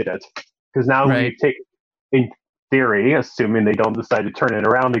Vought did it. Because now we take, in theory, assuming they don't decide to turn it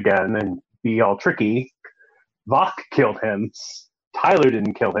around again and be all tricky, Vought killed him. Tyler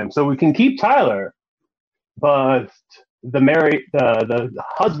didn't kill him, so we can keep Tyler, but the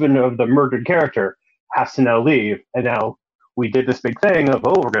husband of the murdered character has to now leave. And now we did this big thing of,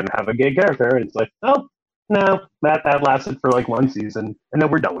 we're going to have a gay character, and it's like, oh no, that lasted for like 1 season, and then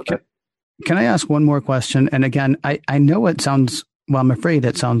we're done with it. Can I ask one more question? And again, I know it sounds. Well, I'm afraid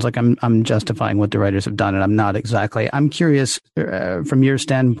it sounds like I'm justifying what the writers have done, and I'm not exactly. I'm curious from your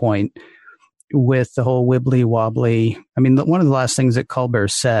standpoint. With the whole wibbly wobbly, I mean, one of the last things that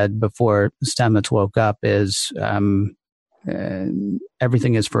Culber said before Stamets woke up is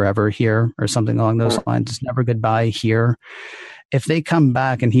everything is forever here, or something along those lines. It's never goodbye here. If they come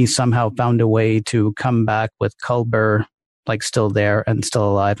back and he somehow found a way to come back with Culber like still there and still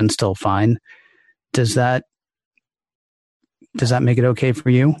alive and still fine, does that make it okay for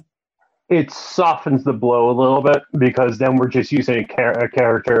you? It softens the blow a little bit because then we're just using a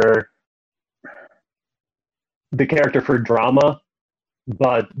character. The character for drama,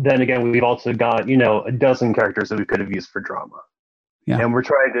 but then again, we've also got a dozen characters that we could have used for drama, and we're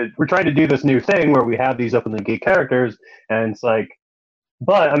trying to do this new thing where we have these openly gay characters, and it's like,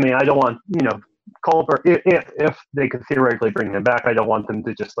 but I mean, I don't want Culber if they could theoretically bring him back, I don't want them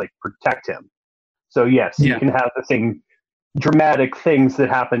to just like protect him. So yes, you can have the same dramatic things that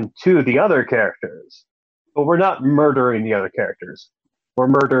happen to the other characters, but we're not murdering the other characters. We're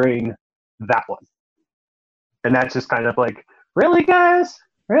murdering that one. And that's just kind of like, really, guys?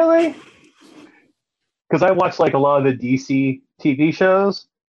 Really? Because I watch like a lot of the DC TV shows,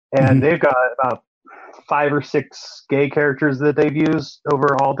 and they've got about 5 or 6 gay characters that they've used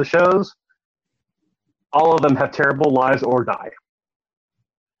over all the shows. all of them have terrible lives or die.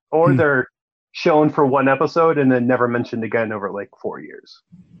 Or they're shown for one episode and then never mentioned again over like 4 years.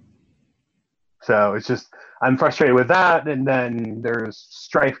 So it's just, I'm frustrated with that. And then there's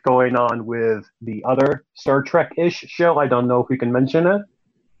strife going on with the other Star Trek-ish show. I don't know if we can mention it.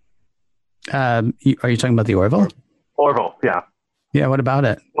 Are you talking about the Orville? Orville, yeah. Yeah, what about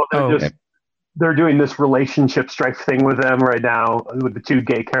it? Well, they're doing this relationship strife thing with them right now, with the two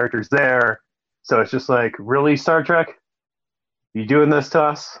gay characters there. So it's just like, really, Star Trek? You doing this to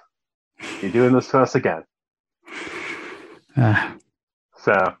us? You're doing this to us again.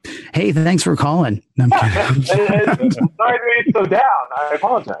 So, hey, thanks for calling. No, I'm sorry to be so down. I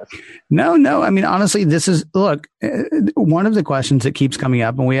apologize. No. I mean, honestly, this is, look, one of the questions that keeps coming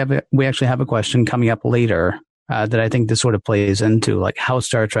up, and we actually have a question coming up later that I think this sort of plays into, like, how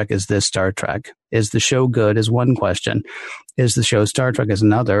Star Trek is this Star Trek? Is the show good is one question. Is the show Star Trek is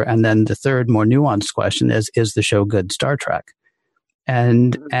another. And then the third, more nuanced question is the show good Star Trek?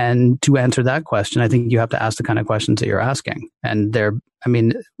 And to answer that question, I think you have to ask the kind of questions that you're asking. And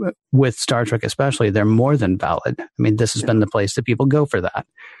with Star Trek especially, they're more than valid. I mean, this has been the place that people go for that,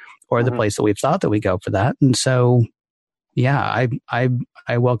 or the place that we've thought that we go for that. And so, yeah,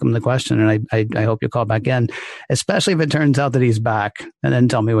 I welcome the question, and I hope you'll call back in, especially if it turns out that he's back, and then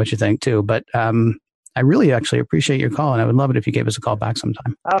tell me what you think too. But I really actually appreciate your call, and I would love it if you gave us a call back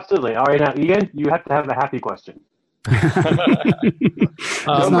sometime. Absolutely. All right, now, Ian, you have to have a happy question. That's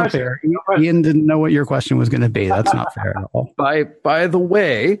not fair. Ian didn't know what your question was going to be. That's not fair at all. By the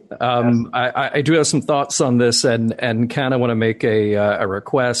way, I do have some thoughts on this, and kind of want to make a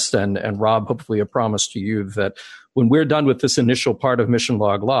request, and Rob, hopefully a promise to you that when we're done with this initial part of Mission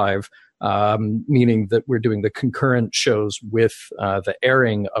Log Live, meaning that we're doing the concurrent shows with the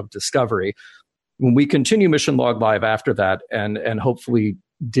airing of Discovery, when we continue Mission Log Live after that, and hopefully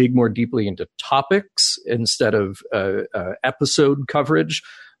dig more deeply into topics instead of episode coverage,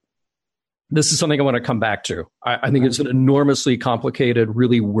 this is something I want to come back to. I think it's an enormously complicated,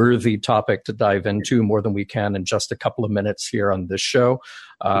 really worthy topic to dive into, more than we can in just a couple of minutes here on this show.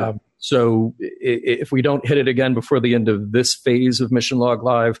 So if we don't hit it again before the end of this phase of Mission Log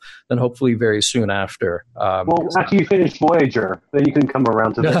Live, then hopefully very soon after. After you finish Voyager, then you can come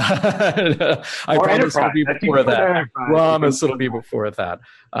around to this. I promise it'll be before that. Promise it'll be before that.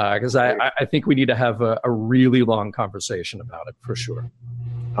 Because I think we need to have a really long conversation about it, for sure.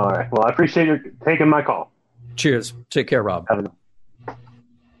 All right. Well, I appreciate you taking my call. Cheers. Take care, Rob. Right.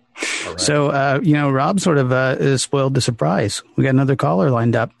 So, Rob sort of spoiled the surprise. We got another caller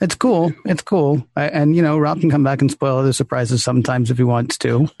lined up. It's cool. And Rob can come back and spoil other surprises sometimes if he wants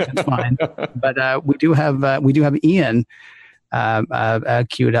to. It's fine. But we do have Ian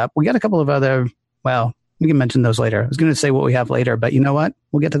queued up. We got a couple of other. Well, we can mention those later. I was going to say what we have later, but you know what?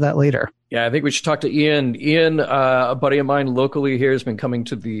 We'll get to that later. Yeah, I think we should talk to Ian. Ian, a buddy of mine locally here, has been coming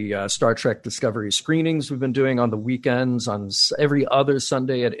to the Star Trek Discovery screenings we've been doing on the weekends, on every other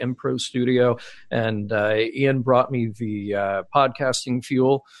Sunday at Impro Studio. And Ian brought me the podcasting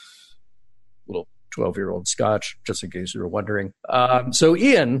fuel, little 12-year-old scotch, just in case you were wondering. So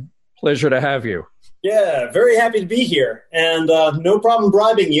Ian, pleasure to have you. Yeah, very happy to be here. And no problem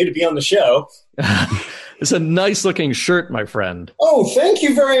bribing you to be on the show. It's a nice-looking shirt, my friend. Oh, thank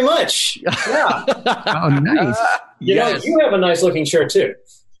you very much. Yeah. Oh, nice. You know, you have a nice-looking shirt, too.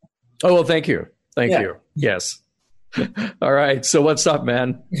 Oh, well, thank you. Thank you. Yes. All right. So what's up,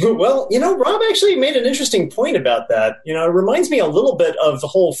 man? Well, Rob actually made an interesting point about that. It reminds me a little bit of the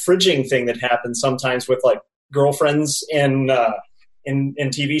whole fridging thing that happens sometimes with, like, girlfriends in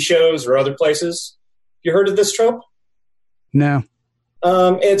TV shows or other places. You heard of this trope? No.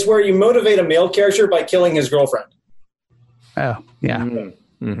 It's where you motivate a male character by killing his girlfriend. Oh, yeah.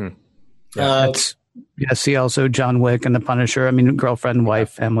 Mm-hmm. Yeah, see also John Wick and The Punisher. I mean, girlfriend,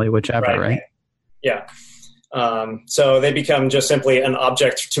 wife, family, whichever, right? Yeah. So they become just simply an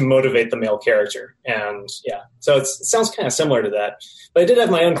object to motivate the male character. And yeah, so it sounds kind of similar to that. But I did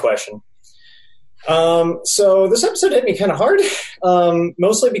have my own question. So this episode hit me kind of hard,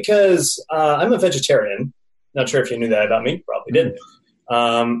 mostly because I'm a vegetarian. Not sure if you knew that about me. Probably didn't.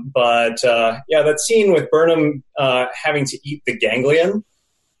 But that scene with Burnham having to eat the ganglion,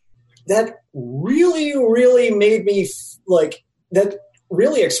 that really, really made me that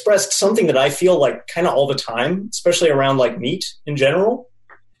really expressed something that I feel like kind of all the time, especially around like meat in general.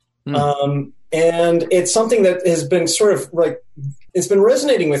 And it's something that has been sort of like, it's been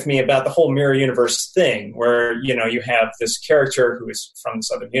resonating with me about the whole mirror universe thing, where, you have this character who is from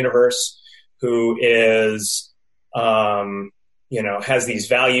this other universe, who is, has these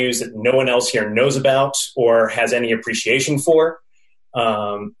values that no one else here knows about or has any appreciation for.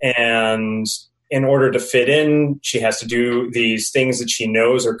 And in order to fit in, she has to do these things that she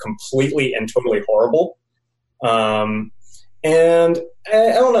knows are completely and totally horrible. And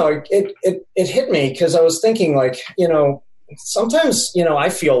I don't know, it hit me because I was thinking, like, sometimes, I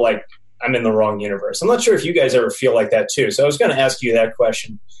feel like I'm in the wrong universe. I'm not sure if you guys ever feel like that too. So I was going to ask you that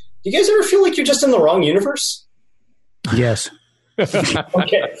question. Do you guys ever feel like you're just in the wrong universe? Yes.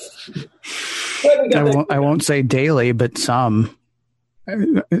 Okay. I won't say daily, but some.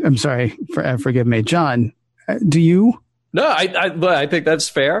 I'm sorry. Forgive me, John. Do you? No, I think that's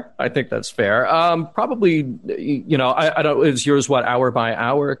fair. Probably, I don't. Is yours what, hour by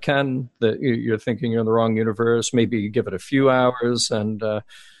hour, Ken? That you're thinking you're in the wrong universe? Maybe you give it a few hours, and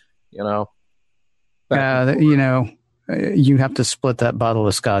you have to split that bottle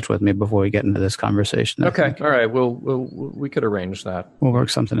of scotch with me before we get into this conversation. Okay, all right. We could arrange that. We'll work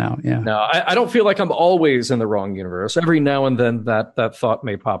something out. Yeah. No, I don't feel like I'm always in the wrong universe. Every now and then that thought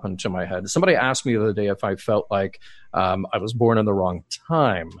may pop into my head. Somebody asked me the other day if I felt like I was born in the wrong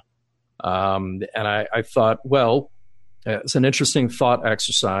time, and I thought, well, it's an interesting thought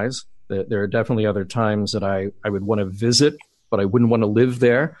exercise. There are definitely other times that I would want to visit, but I wouldn't want to live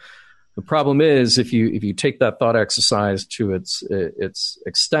there. The problem is if you take that thought exercise to its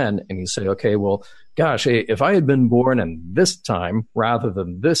extent and you say, okay, well, gosh, if I had been born in this time rather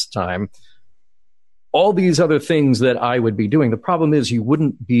than this time, all these other things that I would be doing, the problem is you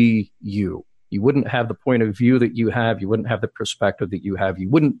wouldn't be you. You wouldn't have the point of view that you have. You wouldn't have the perspective that you have. You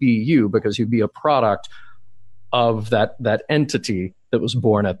wouldn't be you because you'd be a product of that entity that was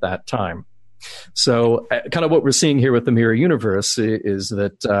born at that time. So kind of what we're seeing here with the Mirror Universe is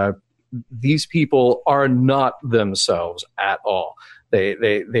that these people are not themselves at all.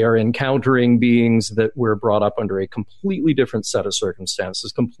 They are encountering beings that were brought up under a completely different set of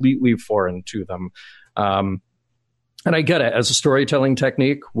circumstances, completely foreign to them. And I get it. As a storytelling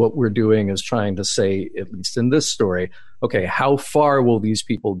technique, what we're doing is trying to say, at least in this story, okay, how far will these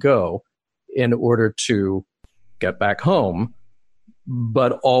people go in order to get back home,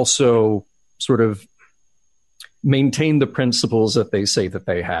 but also sort of maintain the principles that they say that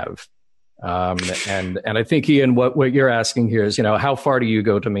they have. And I think, Ian, what you're asking here is, how far do you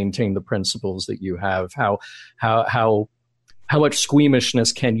go to maintain the principles that you have? How much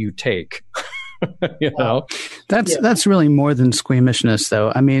squeamishness can you take? That's really more than squeamishness,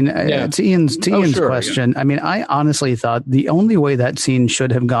 though. I mean, to Ian's question. Yeah. I mean, I honestly thought the only way that scene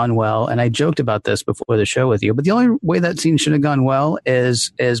should have gone well, and I joked about this before the show with you, but the only way that scene should have gone well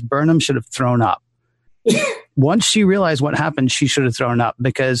is Burnham should have thrown up. Once she realized what happened, she should have thrown up,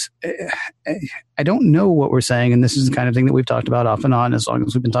 because I don't know what we're saying. And this is the kind of thing that we've talked about off and on as long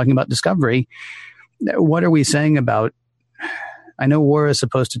as we've been talking about Discovery. What are we saying about, I know war is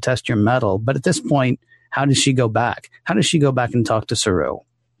supposed to test your mettle, but at this point, how does she go back? How does she go back and talk to Saru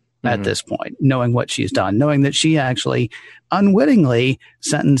at this point, knowing what she's done, knowing that she actually unwittingly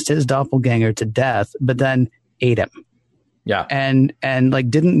sentenced his doppelganger to death, but then ate him? Yeah. And like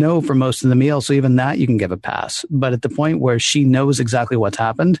didn't know for most of the meal. So even that you can give a pass. But at the point where she knows exactly what's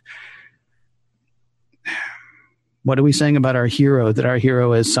happened, what are we saying about our hero? That our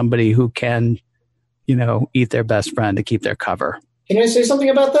hero is somebody who can, eat their best friend to keep their cover. Can I say something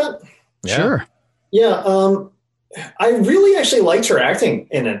about that? Yeah. Sure. Yeah. I really actually liked her acting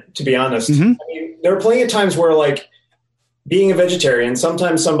in it, to be honest. Mm-hmm. I mean, there are plenty of times where, like, being a vegetarian,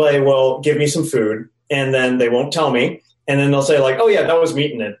 sometimes somebody will give me some food and then they won't tell me. And then they'll say, like, oh, yeah, that was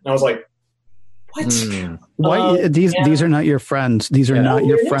meat in it. And I was like, what? Why? These are not your friends. These are not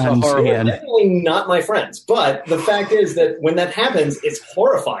your friends. They're definitely not my friends. But the fact is that when that happens, it's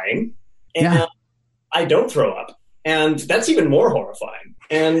horrifying. And I don't throw up. And that's even more horrifying.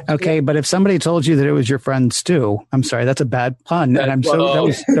 And okay, but if somebody told you that it was your friend Stu, I'm sorry, that's a bad pun. And I'm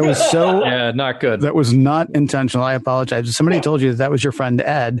that was so not good. That was not intentional. I apologize. If somebody told you that was your friend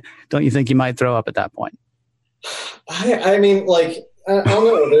Ed, don't you think you might throw up at that point? I mean, like, I don't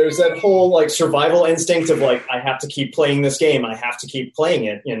know. There's that whole, like, survival instinct of, like, I have to keep playing this game. I have to keep playing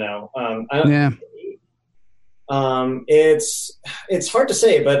it, It's hard to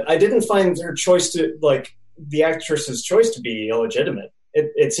say, but I didn't find her choice to, like, the actress's choice to be illegitimate.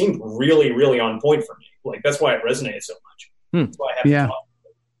 It seemed really, really on point for me. Like, that's why it resonated so much. That's why I have to talk.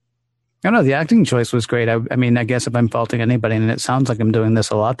 I don't know. The acting choice was great. I mean, I guess if I'm faulting anybody, and it sounds like I'm doing this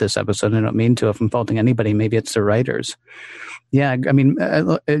a lot this episode, and I don't mean to. If I'm faulting anybody, maybe it's the writers. Yeah, I mean,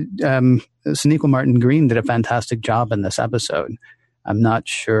 Sonequa Martin Green did a fantastic job in this episode. I'm not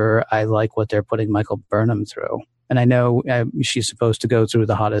sure I like what they're putting Michael Burnham through. And I know she's supposed to go through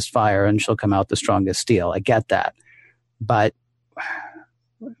the hottest fire and she'll come out the strongest steel. I get that. But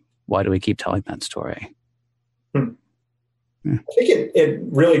why do we keep telling that story? I think it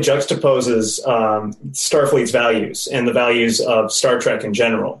really juxtaposes Starfleet's values and the values of Star Trek in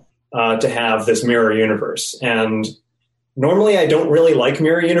general to have this mirror universe. And normally I don't really like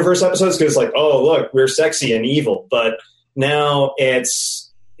mirror universe episodes because like, oh, look, we're sexy and evil. But now it's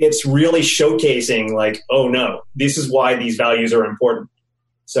really showcasing like, oh, no, this is why these values are important.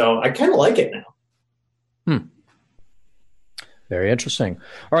 So I kind of like it now. Very interesting.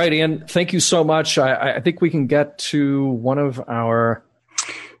 All right, Ian, thank you so much. I think we can get to one of our...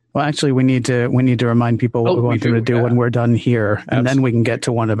 Well, actually, we need to remind people what we want them to do when we're done here, and then we can get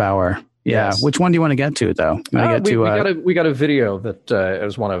to one of our... Yeah. Yes. Which one do you want to get to, though? We got a video that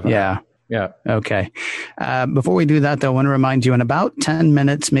is one of them. Yeah. Yeah. Okay. Before we do that, though, I want to remind you in about 10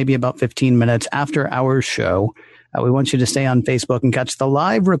 minutes, maybe about 15 minutes after our show, we want you to stay on Facebook and catch the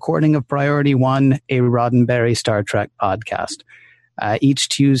live recording of Priority One, a Roddenberry Star Trek podcast. Each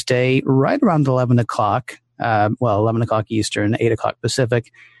Tuesday, right around 11 o'clock, 11 o'clock Eastern, 8 o'clock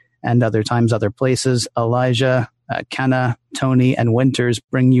Pacific, and other times, other places. Elijah, Kenna, Tony, and Winters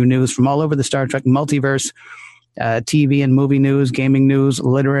bring you news from all over the Star Trek multiverse, TV and movie news, gaming news,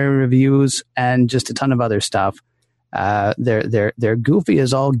 literary reviews, and just a ton of other stuff. They're goofy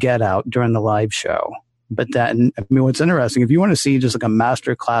as all get out during the live show. But what's interesting, if you want to see just like a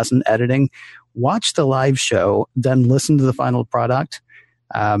master class in editing, watch the live show, then listen to the final product.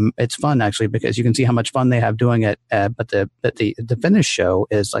 It's fun actually because you can see how much fun they have doing it. But the finished show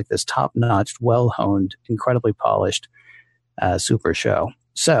is like this top-notch, well-honed, incredibly polished, super show.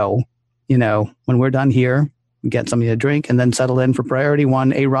 So, when we're done here, get something to drink and then settle in for Priority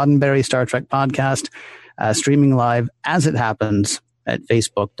One, a Roddenberry Star Trek podcast, streaming live as it happens at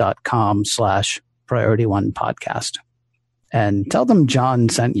facebook.com/Priority One podcast. And tell them John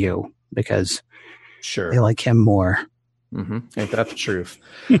sent you because they like him more. Mm-hmm. Ain't that the truth?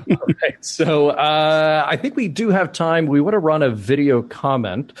 All right. So I think we do have time. We want to run a video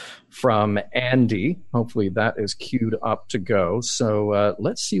comment from Andy. Hopefully that is queued up to go. So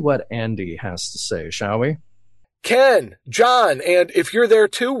let's see what Andy has to say, shall we? Ken, John, and if you're there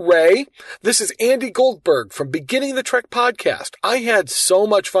too, Ray, this is Andy Goldberg from Beginning the Trek podcast. I had so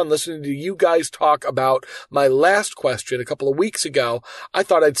much fun listening to you guys talk about my last question a couple of weeks ago. I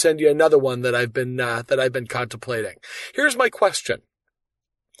thought I'd send you another one that I've been contemplating. Here's my question.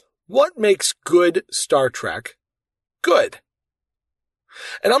 What makes good Star Trek good?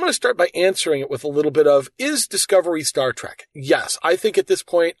 And I'm going to start by answering it with a little bit of, is Discovery Star Trek? Yes, I think at this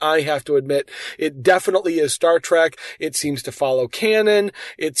point, I have to admit, it definitely is Star Trek. It seems to follow canon.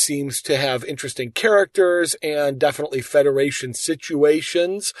 It seems to have interesting characters and definitely Federation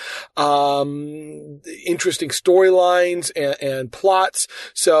situations, interesting storylines and plots.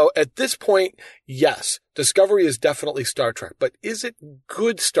 So at this point, yes, Discovery is definitely Star Trek, but is it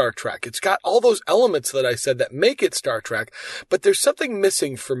good Star Trek? It's got all those elements that I said that make it Star Trek, but there's something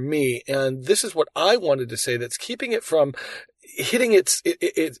missing for me, and this is what I wanted to say that's keeping it from hitting its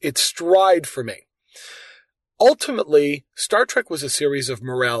stride for me. Ultimately, Star Trek was a series of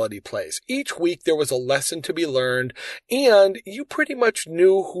morality plays. Each week there was a lesson to be learned, and you pretty much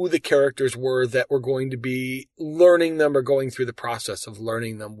knew who the characters were that were going to be learning them or going through the process of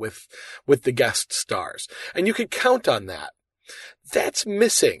learning them with the guest stars. And you could count on that. That's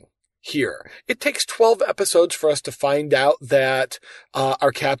missing here. It takes 12 episodes for us to find out that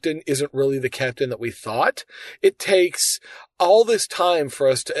our captain isn't really the captain that we thought. It takes all this time for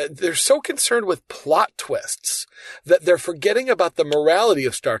us to... they're so concerned with plot twists that they're forgetting about the morality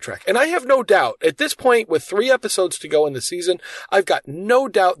of Star Trek. And I have no doubt, at this point, with 3 episodes to go in the season, I've got no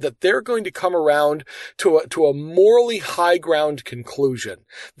doubt that they're going to come around to a morally high ground conclusion.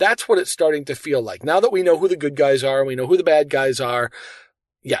 That's what it's starting to feel like. Now that we know who the good guys are, and we know who the bad guys are,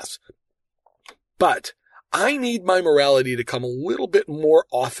 yes. But I need my morality to come a little bit more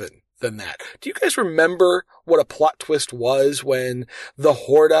often than that. Do you guys remember what a plot twist was when the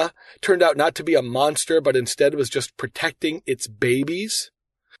Horta turned out not to be a monster, but instead was just protecting its babies?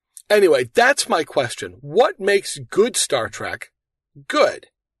 Anyway, that's my question. What makes good Star Trek good?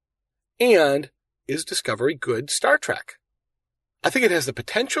 And is Discovery good Star Trek? I think it has the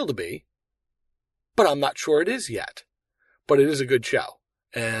potential to be, but I'm not sure it is yet. But it is a good show.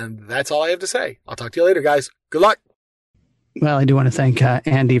 And that's all I have to say. I'll talk to you later, guys. Good luck. Well, I do want to thank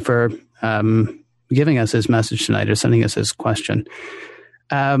Andy for giving us his message tonight or sending us his question.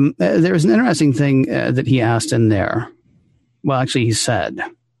 There was an interesting thing that he asked in there. Well, actually, he said,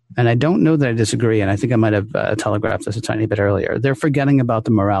 and I don't know that I disagree, and I think I might have telegraphed this a tiny bit earlier. They're forgetting about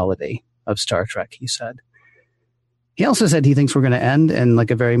the morality of Star Trek, he said. He also said he thinks we're going to end in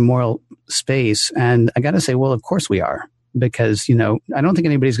like a very moral space. And I got to say, well, of course we are. Because, I don't think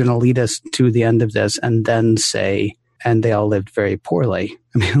anybody's going to lead us to the end of this and then say, and they all lived very poorly.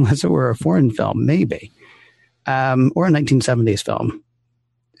 I mean, unless it were a foreign film, maybe, or a 1970s film.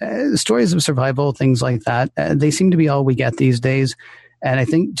 Stories of survival, things like that, they seem to be all we get these days. And I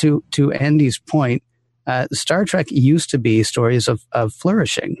think to Andy's point, Star Trek used to be stories of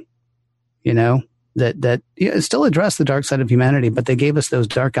flourishing, that still address the dark side of humanity, but they gave us those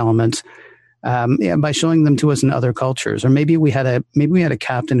dark elements by showing them to us in other cultures. Or maybe we had a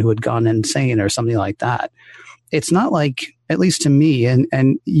captain who had gone insane or something like that. It's not like, at least to me,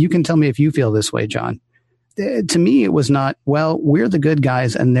 and you can tell me if you feel this way, John. To me, it was not, well, we're the good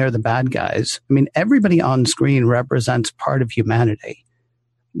guys and they're the bad guys. I mean, everybody on screen represents part of humanity.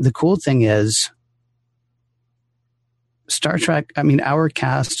 The cool thing is, Star Trek, I mean, our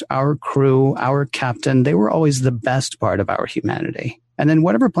cast, our crew, our captain, they were always the best part of our humanity. And then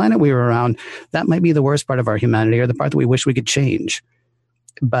whatever planet we were around, that might be the worst part of our humanity or the part that we wish we could change.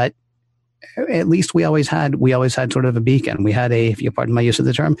 But at least we always had sort of a beacon. We had if you pardon my use of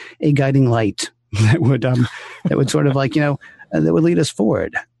the term, a guiding light that would sort of like, that would lead us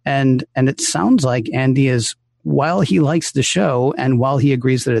forward. And it sounds like Andy is, while he likes the show and while he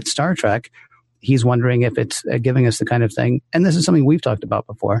agrees that it's Star Trek, he's wondering if it's giving us the kind of thing, and this is something we've talked about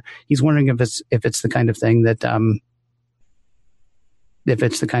before. He's wondering if it's the kind of thing that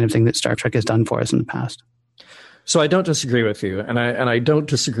Star Trek has done for us in the past. So I don't disagree with you, and I don't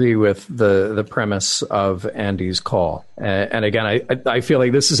disagree with the premise of Andy's call. And again, I feel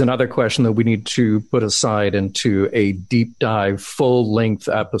like this is another question that we need to put aside into a deep dive, full length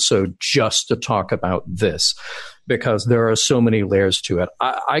episode just to talk about this, because there are so many layers to it.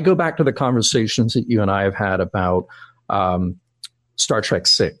 I go back to the conversations that you and I have had about Star Trek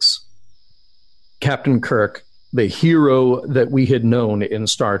VI. Captain Kirk, the hero that we had known in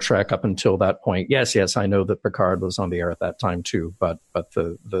Star Trek up until that point. Yes, I know that Picard was on the air at that time too, but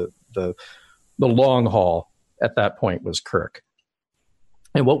the long haul at that point was Kirk.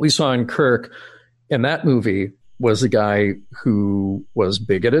 And what we saw in Kirk in that movie was a guy who was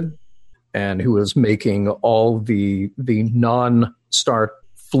bigoted and who was making all the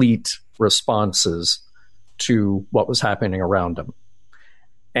non-Starfleet responses to what was happening around him.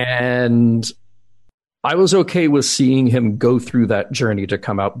 And I was okay with seeing him go through that journey to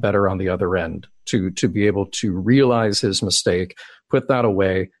come out better on the other end, to be able to realize his mistake, put that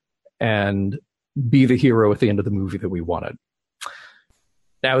away, and be the hero at the end of the movie that we wanted.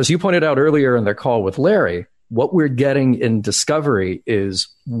 Now, as you pointed out earlier in the call with Larry, what we're getting in Discovery is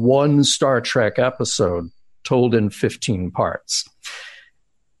one Star Trek episode told in 15 parts.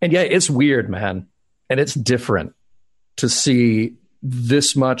 And yeah, it's weird, man. And it's different to see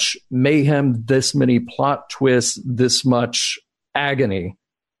this much mayhem, this many plot twists, this much agony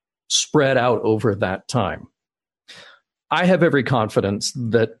spread out over that time. I have every confidence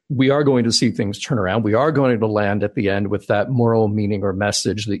that we are going to see things turn around. We are going to land at the end with that moral meaning or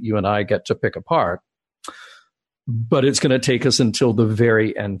message that you and I get to pick apart. But it's going to take us until the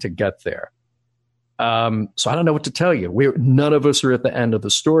very end to get there. So I don't know what to tell you. None of us are at the end of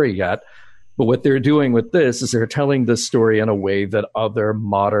the story yet. But what they're doing with this is they're telling this story in a way that other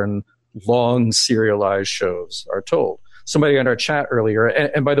modern, long serialized shows are told. Somebody in our chat earlier,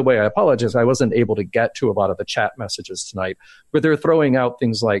 and by the way, I apologize, I wasn't able to get to a lot of the chat messages tonight, but they're throwing out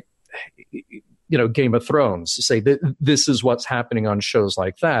things like, Game of Thrones to say that this is what's happening on shows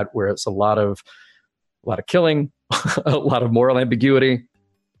like that, where it's a lot of killing, a lot of moral ambiguity,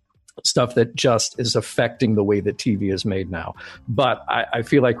 stuff that just is affecting the way that TV is made now. But I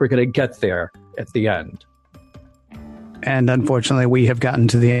feel like we're going to get there at the end. And unfortunately, we have gotten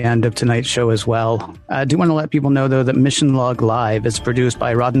to the end of tonight's show as well. I do want to let people know, though, that Mission Log Live is produced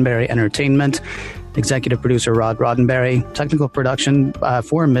by Roddenberry Entertainment. Executive producer Rod Roddenberry. Technical production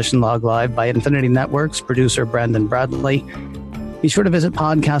for Mission Log Live by Infinity Networks. Producer Brandon Bradley. Be sure to visit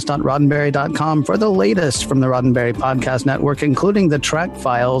podcast.roddenberry.com for the latest from the Roddenberry Podcast Network, including the Trek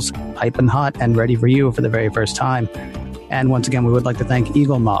Files, piping hot and ready for you for the very first time. And once again, we would like to thank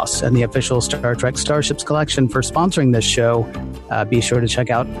Eaglemoss and the official Star Trek Starships Collection for sponsoring this show. Be sure to check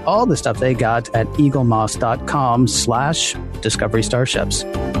out all the stuff they got at eaglemoss.com/Discovery Starships.